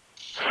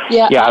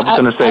 Yeah, I was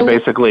going to say,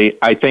 basically,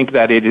 I think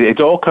that it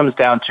all comes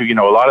down to, a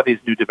lot of these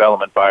new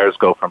development buyers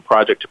go from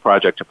project to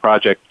project to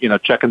project,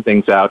 checking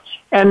things out.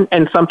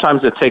 And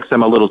sometimes it takes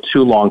them a little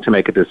too long to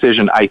make a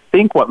decision. I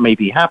think what may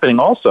be happening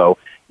also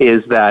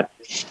is that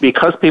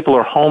because people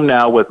are home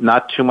now with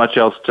not too much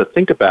else to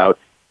think about,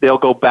 they'll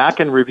go back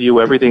and review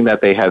everything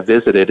that they have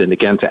visited. And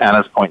again, to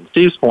Anna's point and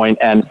Steve's point,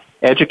 and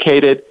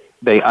educated,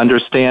 they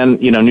understand,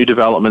 new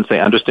developments. They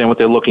understand what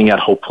they're looking at.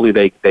 Hopefully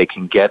they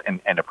can get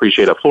and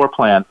appreciate a floor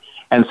plan.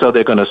 And so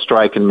they're going to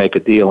strike and make a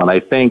deal. And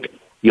I think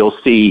you'll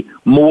see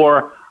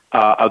more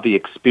of the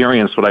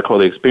experience, what I call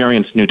the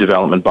experienced new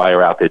development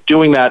buyer out there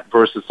doing that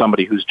versus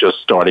somebody who's just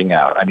starting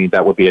out. I mean,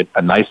 that would be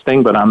a nice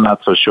thing, but I'm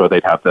not so sure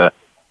they'd have the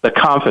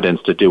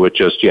confidence to do it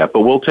just yet. But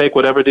we'll take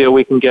whatever deal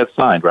we can get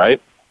signed,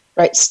 right?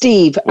 Right.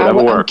 Steve,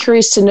 I'm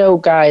curious to know,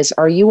 guys,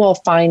 are you all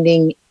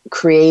finding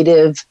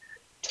creative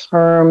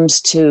terms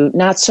to,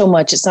 not so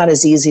much, it's not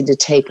as easy to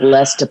take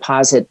less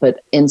deposit,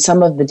 but in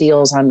some of the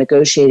deals I'm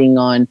negotiating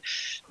on,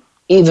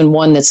 even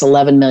one that's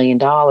 $11 million,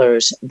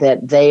 that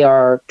they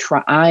are,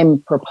 I'm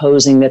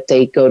proposing that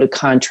they go to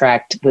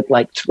contract with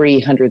like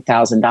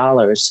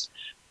 $300,000,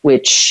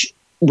 which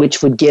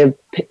would give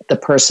the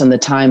person the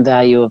time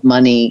value of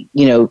money,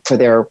 for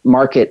their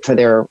market, for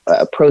their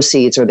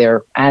proceeds or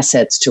their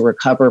assets to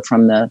recover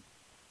from the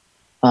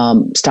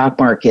stock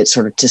market,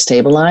 sort of to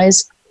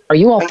stabilize. Are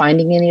you all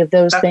finding any of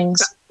those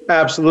things?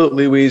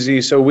 Absolutely,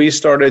 Weezy. So we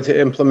started to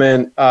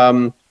implement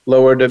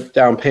lower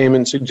down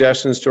payment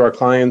suggestions to our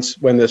clients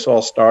when this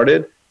all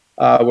started.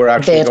 We're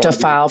actually they have to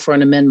file for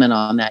an amendment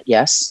on that.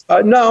 Yes.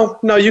 No,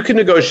 you can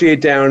negotiate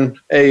down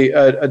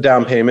a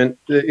down payment.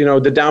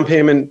 The down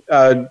payment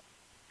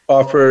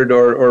offered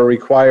or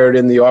required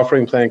in the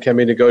offering plan can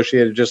be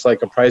negotiated just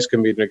like a price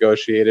can be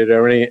negotiated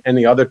or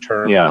any other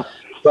term. Yeah.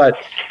 But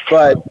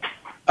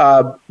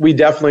we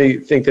definitely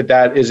think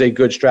that is a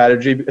good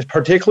strategy,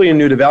 particularly in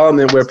new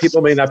development where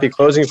people may not be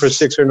closing for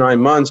 6 or 9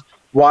 months.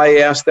 Why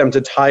ask them to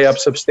tie up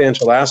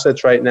substantial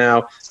assets right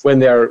now when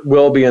there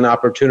will be an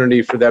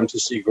opportunity for them to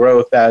see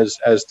growth as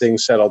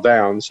things settle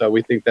down? So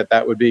we think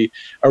that would be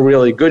a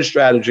really good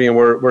strategy, and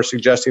we're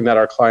suggesting that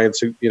our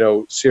clients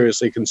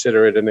seriously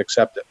consider it and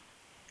accept it.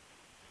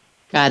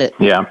 Got it.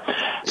 Yeah.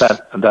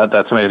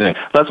 That's amazing.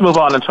 Let's move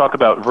on and talk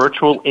about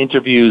virtual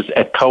interviews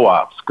at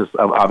co-ops, because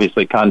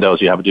obviously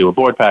condos you have to do a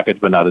board package,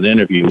 but not an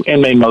interview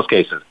in most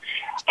cases.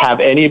 Have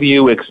any of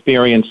you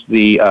experienced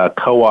the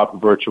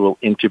co-op virtual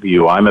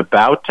interview? I'm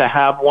about to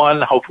have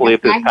one, hopefully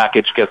if this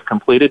package gets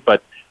completed,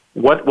 but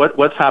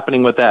what's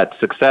happening with that?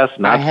 Success,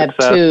 not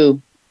success?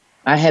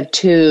 I have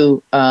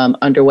two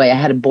underway. I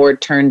had a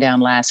board turn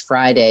down last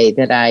Friday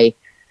that I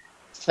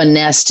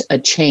finessed a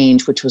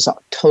change, which was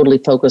totally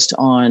focused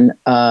on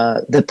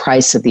the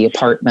price of the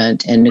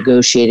apartment, and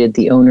negotiated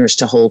the owners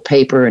to hold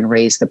paper and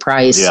raise the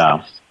price.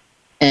 Yeah.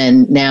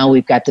 And now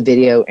we've got the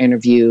video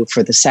interview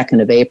for the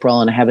 2nd of April,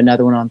 and I have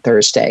another one on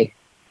Thursday.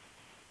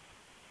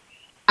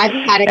 I've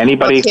had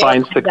Anybody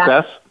find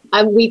success?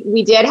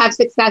 We did have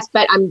success,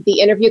 but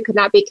the interview could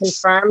not be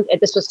confirmed.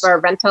 This was for a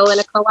rental in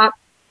a co-op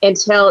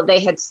until they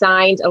had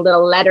signed a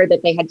little letter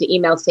that they had to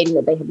email stating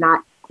that they had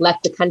not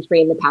left the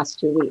country in the past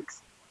 2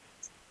 weeks.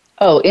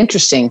 Oh,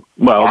 interesting.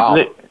 Well, wow.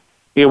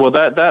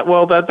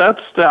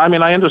 That's. I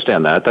mean, I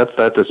understand that.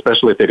 That's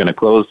especially if they're going to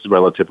close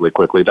relatively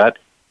quickly.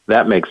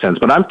 That makes sense.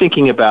 But I'm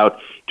thinking about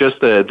just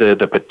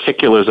the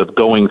particulars of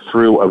going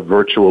through a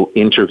virtual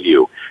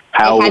interview.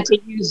 How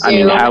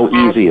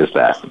easy is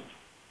that?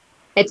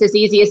 It's as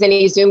easy as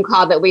any Zoom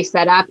call that we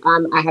set up.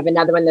 I have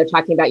another one they're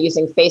talking about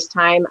using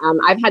FaceTime.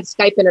 I've had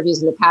Skype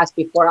interviews in the past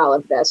before all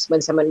of this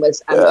when someone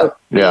was so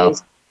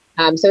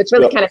it's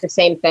really kind of the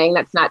same thing.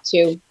 That's not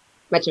too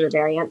much of a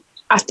variant.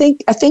 I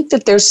think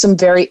that there's some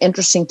very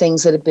interesting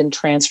things that have been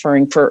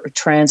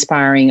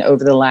transpiring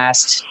over the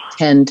last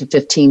 10 to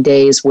 15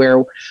 days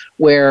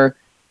where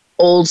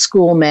old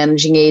school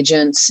managing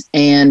agents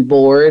and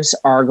boards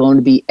are going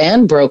to be,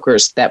 and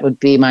brokers, that would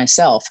be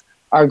myself,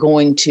 are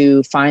going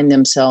to find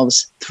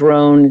themselves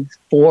thrown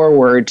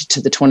forward to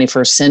the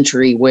 21st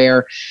century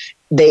where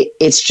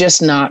it's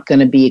just not going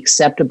to be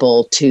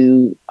acceptable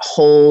to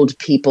hold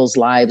people's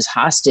lives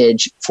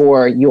hostage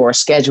for your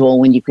schedule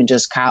when you can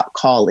just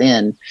call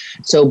in.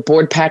 So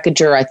board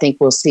packager, I think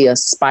we'll see a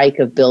spike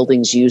of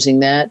buildings using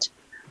that.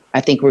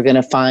 I think we're going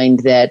to find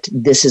that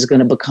this is going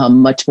to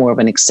become much more of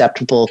an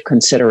acceptable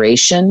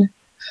consideration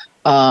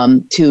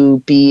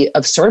to be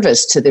of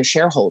service to their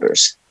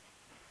shareholders.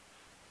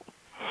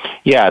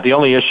 Yeah, the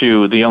only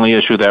issue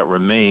that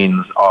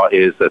remains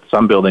is that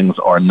some buildings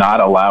are not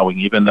allowing,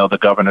 even though the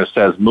governor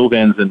says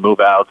move-ins and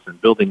move-outs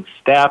and building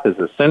staff is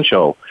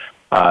essential.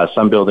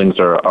 Some buildings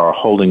are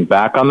holding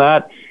back on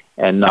that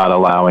and not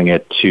allowing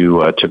it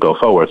to go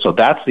forward. So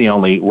that's the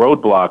only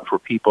roadblock for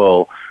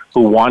people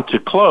who want to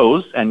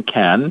close and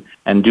can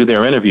and do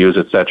their interviews,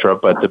 etc.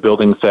 But the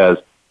building says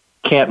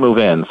can't move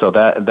in, so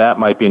that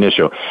might be an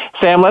issue.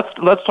 Sam,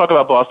 let's talk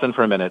about Boston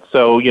for a minute.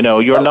 So,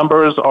 your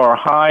numbers are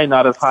high,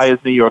 not as high as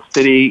New York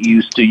City.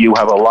 You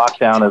have a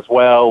lockdown as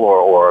well,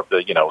 or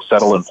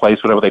settle in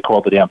place, whatever they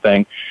call the damn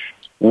thing.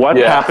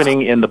 What's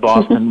happening in the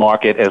Boston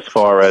market as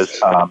far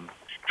as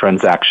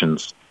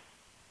transactions?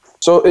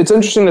 So it's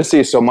interesting to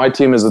see. So my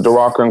team is the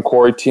DeRocker and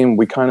Corey team.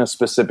 We kind of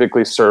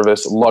specifically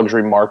service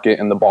luxury market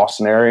in the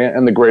Boston area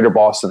and the greater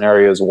Boston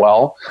area as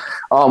well.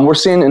 We're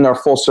seeing in our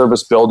full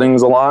service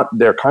buildings a lot.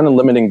 They're kind of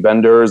limiting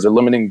vendors. They're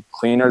limiting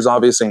cleaners,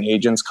 obviously, and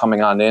agents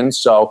coming on in.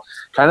 So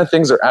kind of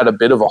things are at a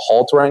bit of a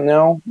halt right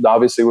now.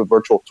 Obviously, with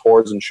virtual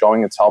tours and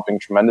showing, it's helping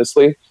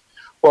tremendously.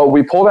 Well,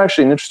 we pulled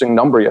actually an interesting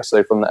number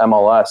yesterday from the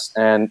MLS.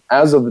 And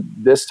as of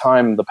this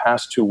time, the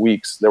past 2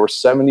 weeks, there were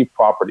 70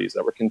 properties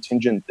that were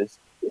contingent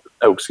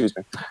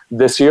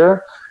this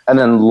year. And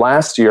then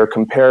last year,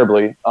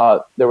 comparably,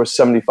 there were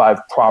 75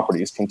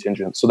 properties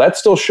contingent. So that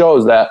still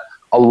shows that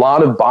a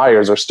lot of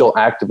buyers are still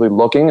actively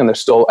looking and they're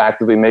still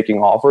actively making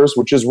offers,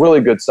 which is really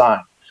a good sign.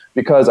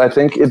 Because I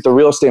think if the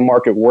real estate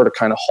market were to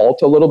kind of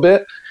halt a little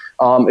bit,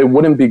 it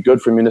wouldn't be good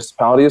for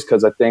municipalities,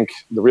 because I think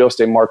the real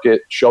estate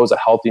market shows a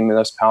healthy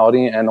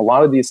municipality. And a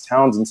lot of these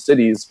towns and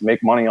cities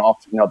make money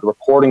off the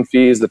recording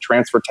fees, the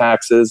transfer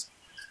taxes.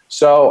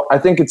 So I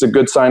think it's a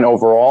good sign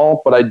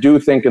overall, but I do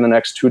think in the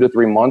next 2 to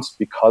 3 months,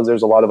 because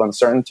there's a lot of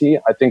uncertainty,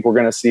 I think we're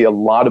going to see a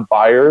lot of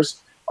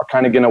buyers are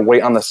kind of going to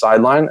wait on the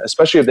sideline,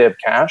 especially if they have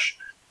cash.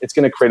 It's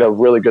going to create a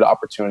really good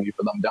opportunity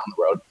for them down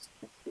the road.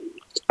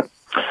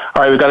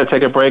 All right, we've got to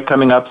take a break.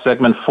 Coming up,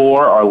 segment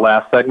 4, our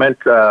last segment.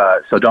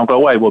 So don't go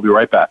away. We'll be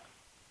right back.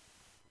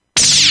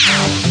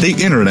 The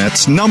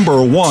Internet's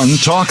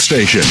 #1 talk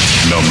station.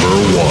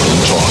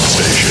 #1 talk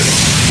station.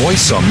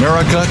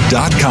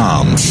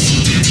 VoiceAmerica.com.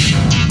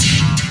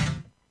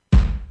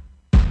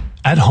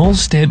 At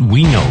Halstead,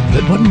 we know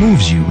that what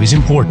moves you is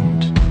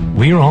important.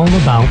 We're all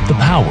about the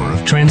power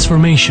of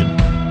transformation.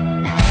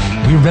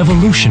 We're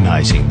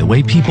revolutionizing the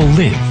way people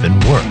live and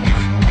work.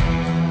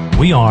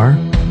 We are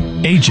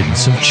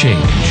agents of change.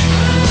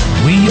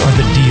 We are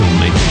the deal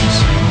makers.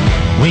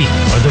 We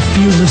are the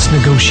fearless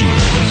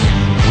negotiators.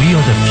 We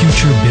are the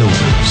future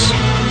builders.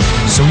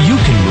 So you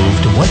can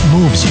move to what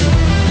moves you.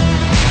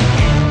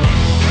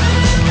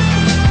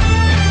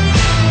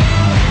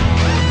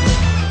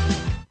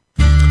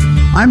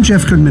 I'm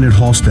Jeff Goodman at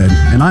Halstead,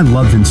 and I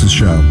love Vince's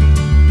show.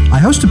 I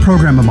host a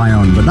program of my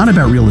own, but not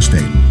about real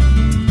estate.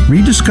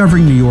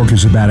 Rediscovering New York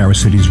is about our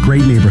city's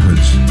great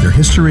neighborhoods, their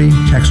history,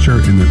 texture,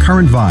 and their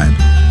current vibe,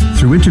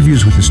 through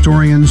interviews with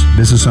historians,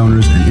 business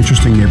owners, and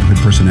interesting neighborhood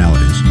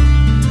personalities.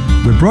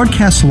 We're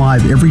broadcast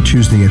live every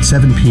Tuesday at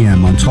 7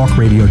 p.m. on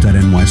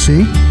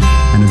talkradio.nyc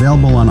and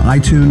available on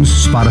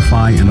iTunes,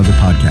 Spotify, and other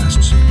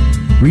podcasts.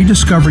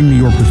 Rediscovering New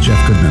York with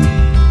Jeff Goodman.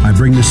 I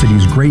bring the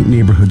city's great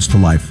neighborhoods to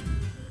life.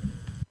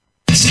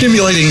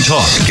 Stimulating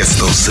talk gets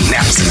those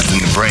synapses in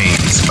the brain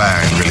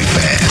firing really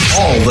fast.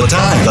 All the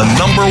time. The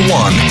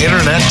 #1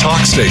 internet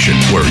talk station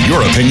where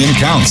your opinion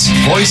counts.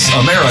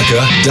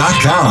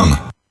 VoiceAmerica.com.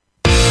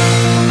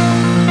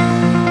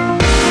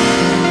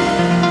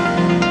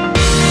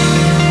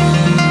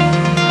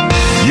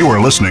 You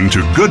are listening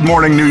to Good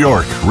Morning New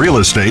York, Real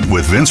Estate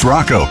with Vince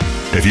Rocco.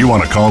 If you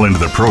want to call into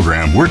the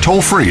program, we're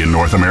toll-free in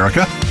North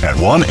America at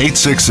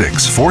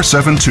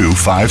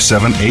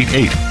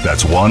 1-866-472-5788.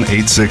 That's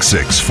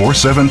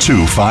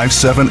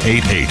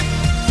 1-866-472-5788.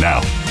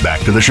 Now, back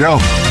to the show. All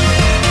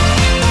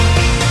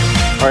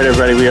right,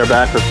 everybody, we are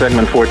back for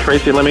segment 4.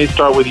 Tracy, let me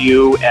start with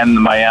you and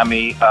the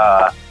Miami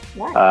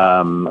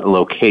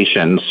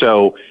location.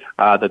 So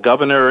the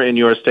governor in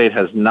your state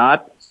has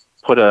not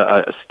put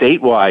a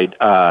statewide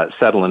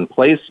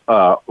settle-in-place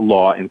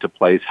law into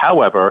place.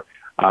 However,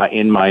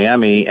 in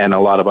Miami and a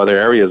lot of other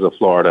areas of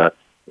Florida,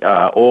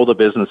 all the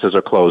businesses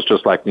are closed,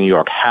 just like New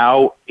York.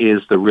 How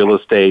is the real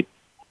estate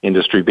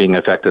industry being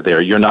affected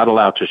there? You're not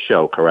allowed to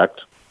show,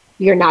 correct?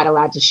 You're not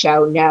allowed to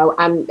show, no.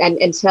 And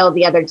until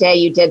the other day,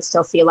 you did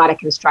still see a lot of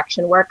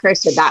construction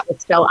workers, so that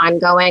was still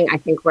ongoing. I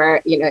think we're,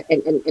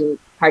 in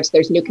parts,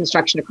 there's new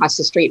construction across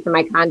the street from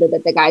my condo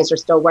that the guys are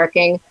still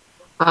working.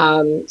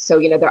 So,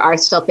 there are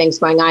still things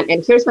going on.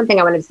 And here's one thing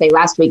I wanted to say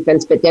last week,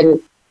 Vince, but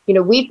didn't.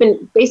 We've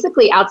been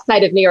basically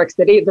outside of New York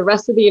City. The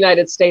rest of the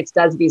United States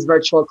does these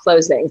virtual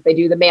closings. They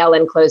do the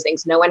mail-in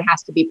closings. No one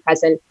has to be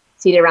present,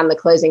 seated around the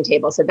closing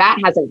table. So that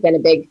hasn't been a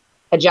big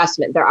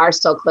adjustment. There are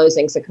still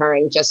closings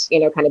occurring, just,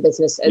 kind of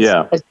business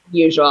as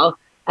usual,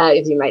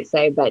 as you might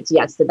say. But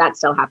yes, so that's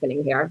still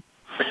happening here.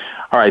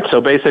 All right. So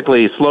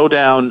basically, slow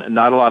down,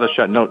 not a lot of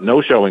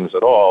no showings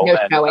at all. No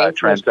showings.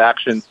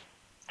 Transactions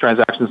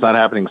not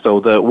happening.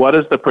 So what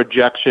is the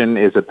projection?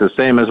 Is it the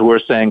same as we're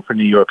saying for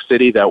New York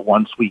City, that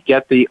once we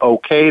get the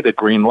okay, the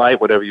green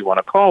light, whatever you want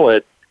to call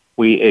it,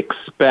 we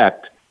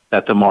expect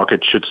that the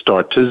market should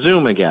start to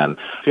zoom again?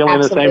 Feeling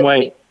Absolutely. The same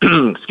way?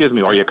 Excuse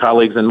me. Are your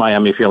colleagues in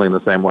Miami feeling the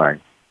same way?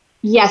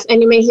 Yes.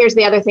 And here's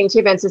the other thing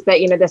too, Vince, is that,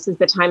 this is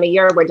the time of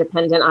year we're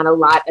dependent on a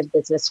lot of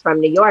business from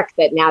New York,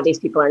 that now these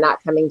people are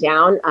not coming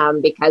down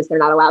because they're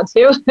not allowed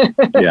to.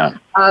 Yeah.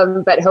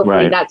 But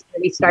hopefully that's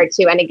where we start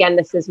to. And again,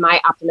 this is my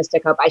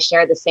optimistic hope. I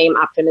share the same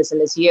optimism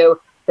as you,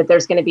 that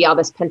there's going to be all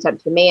this pent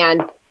up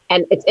demand.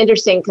 And it's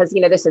interesting because,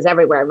 this is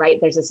everywhere,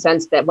 right? There's a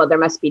sense that, well, there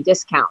must be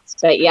discounts,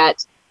 but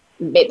yet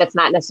that's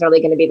not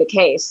necessarily going to be the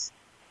case.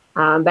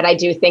 But I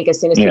do think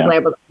as soon as people are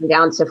able to come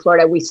down to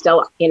Florida, we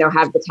still,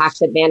 have the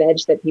tax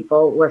advantage that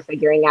people were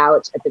figuring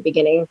out at the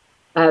beginning,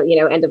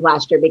 end of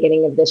last year,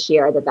 beginning of this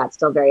year, that's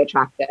still very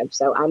attractive.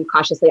 So I'm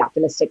cautiously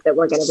optimistic that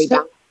we're going to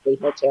rebound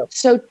here too.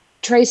 So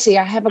Tracy,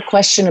 I have a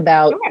question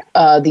about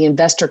the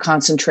investor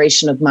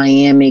concentration of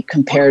Miami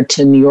compared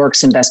to New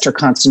York's investor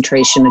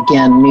concentration.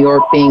 Again, New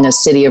York being a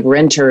city of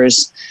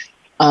renters,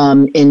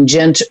 in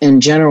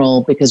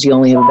general, because you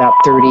only have about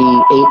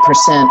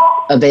 38%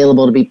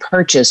 available to be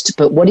purchased.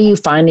 But what are you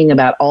finding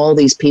about all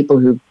these people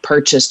who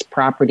purchased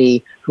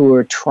property who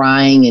are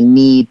trying and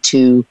need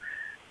to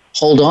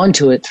hold on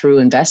to it through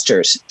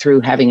investors,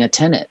 through having a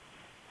tenant?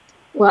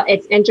 Well,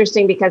 it's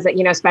interesting because,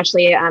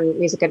 especially,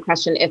 it's a good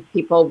question. If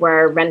people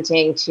were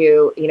renting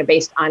to,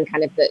 based on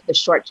kind of the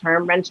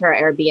short-term renter,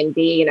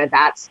 Airbnb,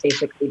 that's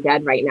basically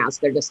dead right now. So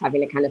they're just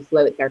having to kind of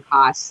float their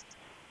costs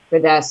for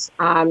this.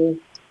 Some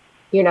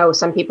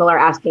people are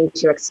asking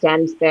to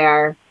extend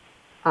their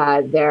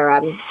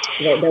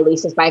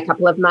leases by a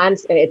couple of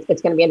months.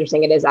 It's going to be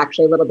interesting. It is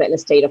actually a little bit in a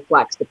state of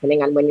flux,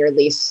 depending on when your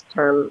lease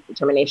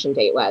termination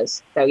date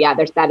was. So yeah,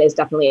 that is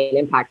definitely an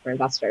impact for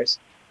investors.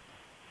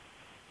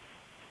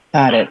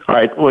 Got it. All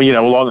right. Well,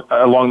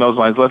 along those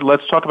lines,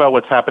 let's talk about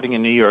what's happening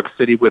in New York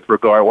City with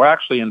regard. We're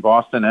actually in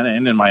Boston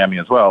and in Miami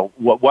as well.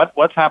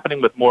 What's happening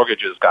with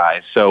mortgages,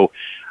 guys? So,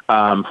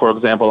 for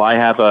example, I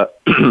have a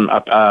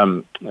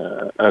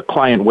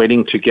client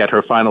waiting to get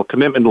her final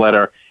commitment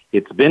letter.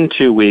 It's been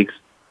 2 weeks.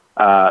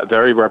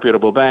 Very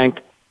reputable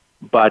bank,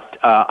 but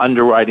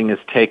underwriting has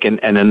taken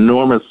an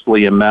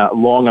enormously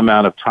long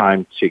amount of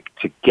time to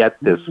get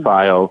this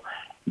file.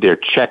 They're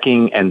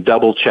checking and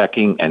double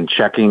checking and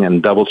checking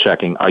and double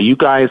checking. Are you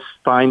guys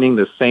finding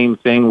the same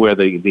thing where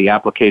the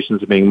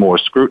applications are being more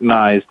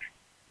scrutinized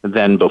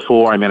than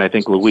before? I mean, I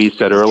think Louise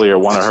said earlier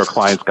one of her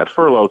clients got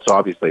furloughed, so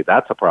obviously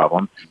that's a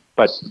problem.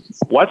 But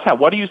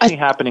what do you see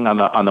happening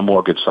on the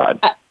mortgage side?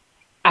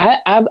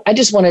 I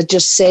just want to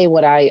say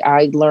what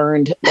I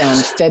learned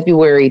on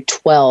February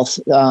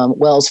 12th.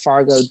 Wells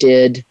Fargo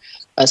did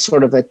a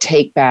sort of a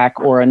take back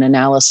or an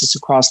analysis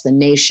across the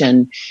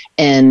nation,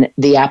 and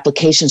the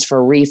applications for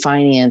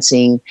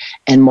refinancing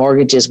and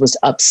mortgages was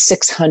up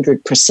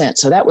 600%.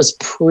 So that was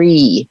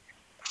pre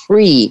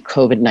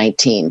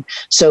pre-COVID-19.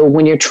 So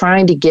when you're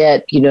trying to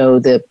get,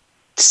 the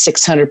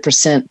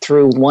 600%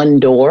 through one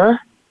door,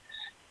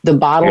 the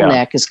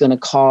bottleneck is going to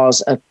cause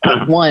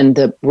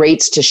the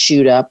rates to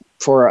shoot up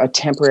for a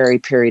temporary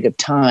period of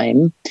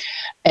time.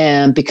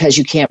 And because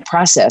you can't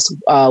process,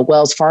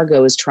 Wells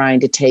Fargo is trying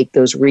to take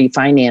those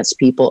refinance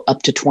people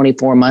up to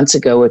 24 months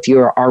ago, if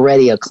you're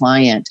already a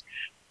client,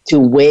 to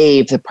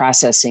waive the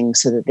processing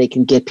so that they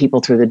can get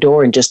people through the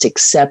door and just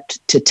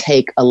accept to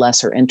take a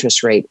lesser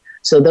interest rate.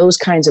 So those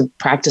kinds of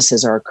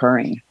practices are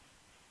occurring.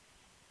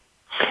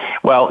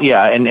 Well,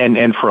 yeah,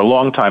 and for a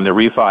long time, the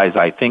refis,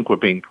 I think, were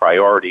being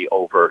priority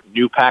over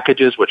new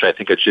packages, which I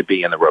think it should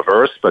be in the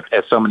reverse. But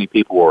as so many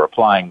people were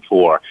applying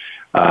for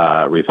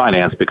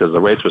refinance because the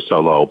rates were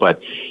so low.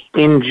 But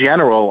in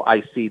general,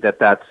 I see that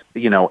that's,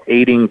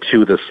 aiding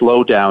to the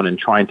slowdown in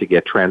trying to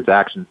get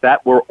transactions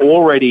that were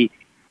already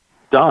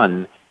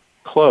done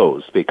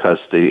closed because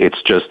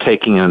it's just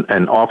taking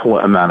an awful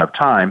amount of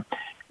time.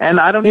 And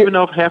I don't even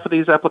know if half of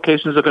these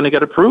applications are going to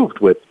get approved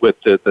with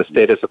the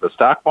status of the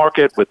stock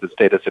market, with the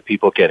status of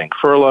people getting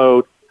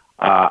furloughed.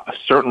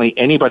 Certainly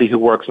anybody who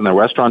works in the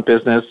restaurant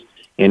business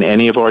in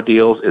any of our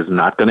deals is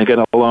not going to get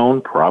a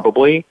loan,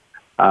 probably.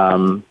 I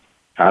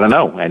don't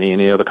know.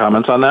 Any other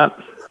comments on that?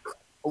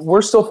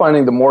 We're still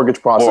finding the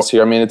mortgage process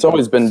here. I mean, it's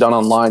always been done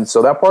online,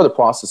 so that part of the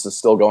process is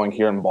still going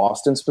here in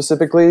Boston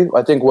specifically.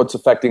 I think what's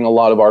affecting a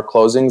lot of our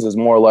closings is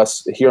more or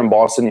less here in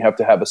Boston, you have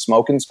to have a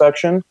smoke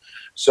inspection.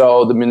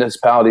 So the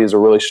municipalities are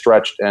really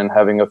stretched, and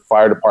having a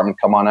fire department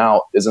come on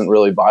out isn't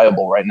really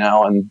viable right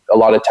now. And a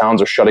lot of towns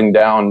are shutting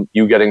down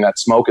you getting that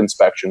smoke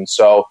inspection.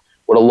 So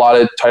what a lot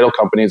of title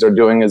companies are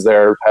doing is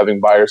they're having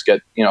buyers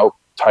get,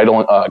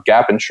 title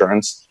gap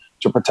insurance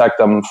to protect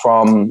them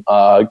from,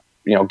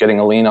 getting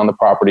a lien on the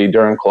property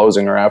during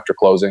closing or after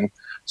closing.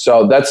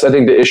 So that's, I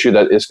think, the issue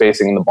that is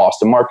facing in the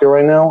Boston market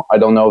right now. I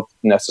don't know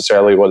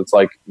necessarily what it's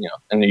like,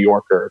 in New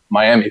York or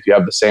Miami if you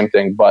have the same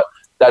thing, but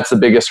that's the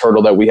biggest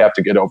hurdle that we have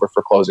to get over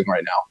for closing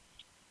right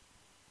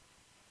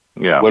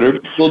now. Yeah. What are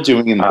people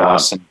doing in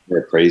Boston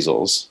for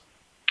appraisals?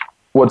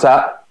 What's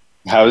that?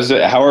 How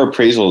are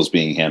appraisals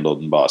being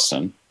handled in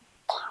Boston?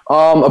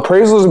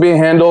 Appraisals are being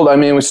handled. I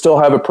mean, we still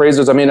have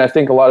appraisers. I mean, I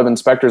think a lot of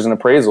inspectors and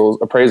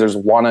appraisers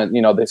want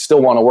to, they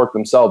still want to work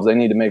themselves. They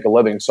need to make a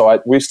living.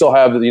 So we still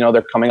have,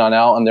 they're coming on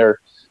out and they're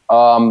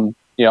going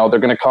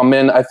to come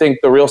in. I think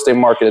the real estate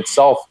market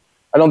itself,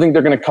 I don't think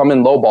they're going to come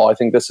in lowball. I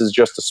think this is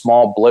just a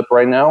small blip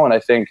right now. And I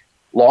think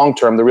long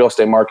term, the real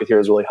estate market here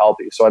is really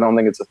healthy. So I don't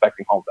think it's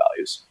affecting home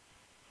values.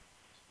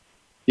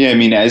 Yeah. I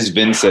mean, as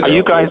Vince said, are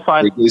you guys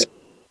finding?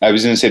 I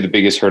was going to say the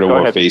biggest hurdle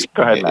we're facing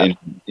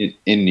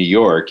in New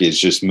York is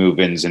just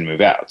move-ins and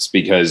move-outs,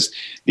 because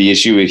the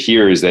issue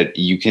here is that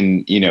you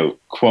can,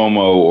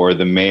 Cuomo or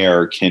the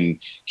mayor can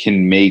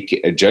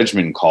make a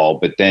judgment call,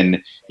 but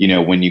then,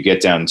 when you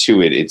get down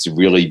to it, it's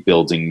really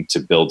building to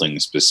building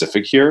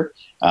specific here.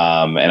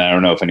 And I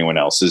don't know if anyone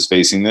else is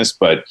facing this,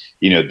 but,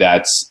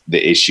 that's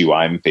the issue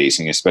I'm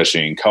facing,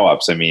 especially in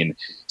co-ops. I mean,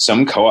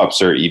 some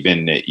co-ops are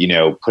even,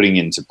 putting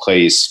into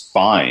place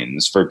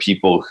fines for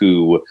people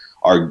who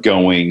are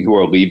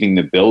leaving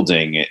the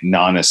building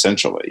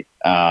non-essentially.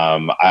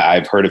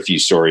 I've heard a few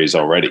stories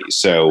already.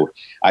 So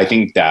I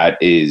think that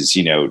is,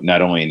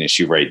 not only an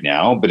issue right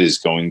now, but is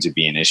going to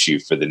be an issue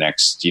for the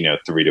next,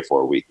 3 to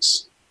 4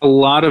 weeks. A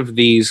lot of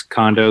these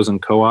condos and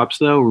co-ops,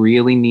 though,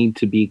 really need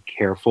to be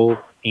careful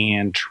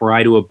and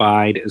try to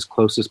abide as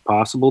close as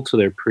possible to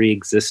their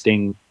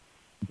pre-existing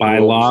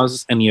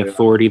bylaws and the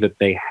authority that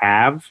they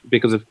have.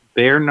 Because if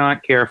they're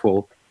not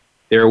careful,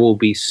 there will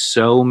be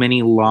so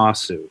many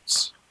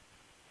lawsuits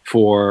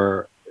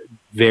for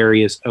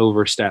various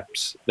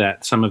oversteps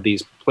that some of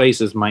these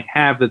places might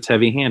have that's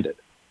heavy-handed.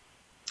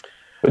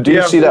 But do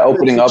you see that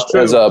opening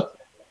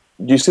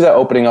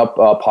up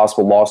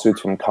possible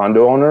lawsuits from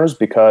condo owners?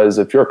 Because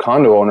if you're a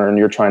condo owner and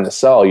you're trying to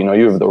sell, you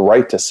have the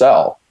right to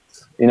sell.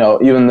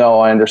 Even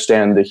though I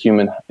understand the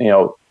human,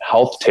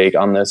 health take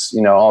on this,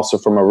 also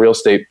from a real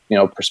estate,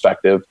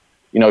 perspective,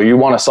 you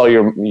want to sell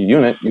your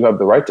unit, you have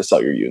the right to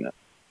sell your unit.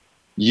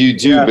 You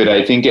do, but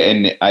I think,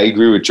 and I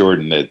agree with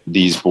Jordan that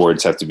these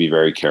boards have to be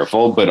very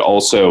careful, but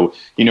also,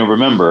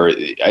 remember,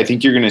 I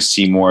think you're going to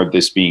see more of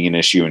this being an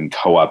issue in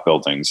co-op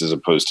buildings as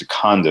opposed to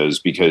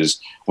condos, because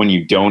when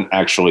you don't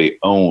actually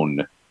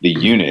own the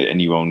unit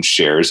and you own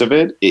shares of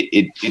it,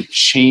 it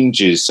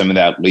changes some of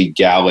that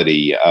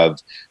legality of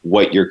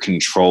what your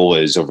control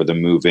is over the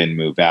move in,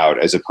 move out,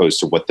 as opposed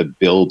to what the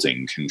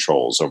building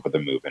controls over the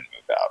move in,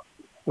 move out.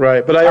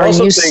 Right. But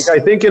I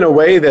think in a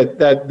way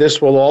that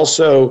this will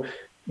also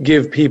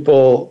give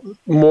people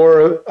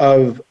more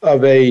of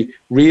a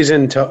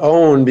reason to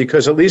own,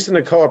 because at least in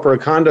a co-op or a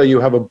condo, you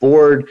have a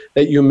board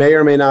that you may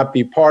or may not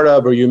be part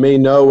of, or you may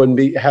know and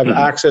have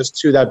access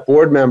to that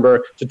board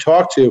member to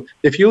talk to.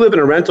 If you live in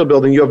a rental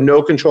building, you have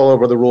no control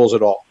over the rules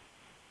at all.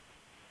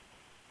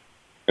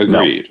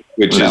 Agreed.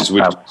 Which is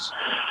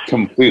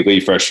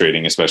completely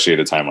frustrating, especially at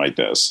a time like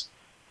this.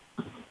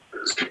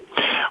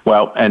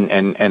 Well,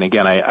 and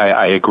again,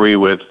 I agree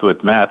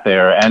with Matt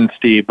there and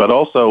Steve, but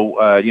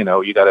also, you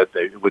got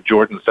to, what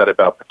Jordan said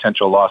about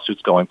potential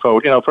lawsuits going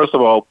forward. First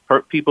of all,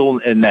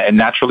 people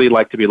naturally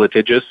like to be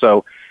litigious,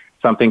 so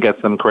something gets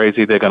them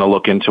crazy, they're going to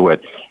look into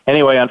it.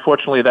 Anyway,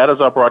 unfortunately, that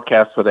is our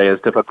broadcast today, as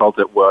difficult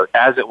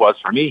as it was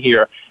for me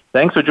here.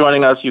 Thanks for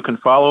joining us. You can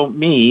follow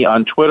me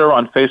on Twitter,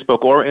 on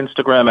Facebook, or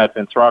Instagram at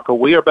Vince Rocco.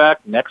 We are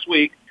back next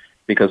week.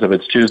 Because if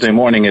it's Tuesday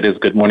morning, it is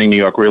Good Morning New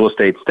York Real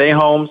Estate. Stay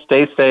home,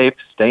 stay safe,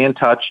 stay in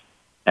touch,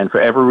 and for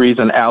every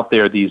reason out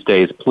there these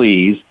days,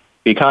 please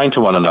be kind to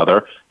one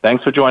another.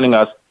 Thanks for joining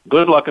us.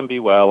 Good luck and be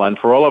well. And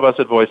for all of us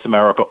at Voice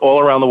America all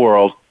around the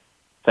world,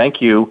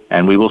 thank you,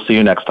 and we will see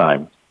you next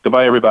time.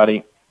 Goodbye,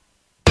 everybody.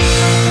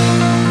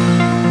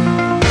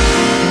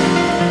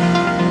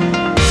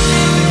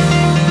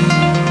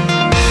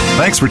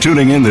 Thanks for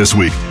tuning in this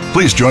week.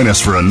 Please join us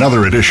for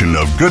another edition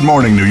of Good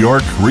Morning New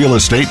York Real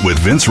Estate with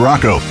Vince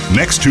Rocco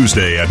next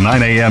Tuesday at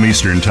 9 a.m.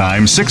 Eastern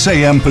Time, 6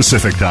 a.m.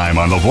 Pacific Time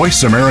on the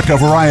Voice America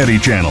Variety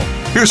Channel.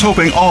 Here's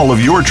hoping all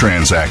of your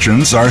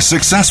transactions are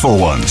successful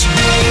ones.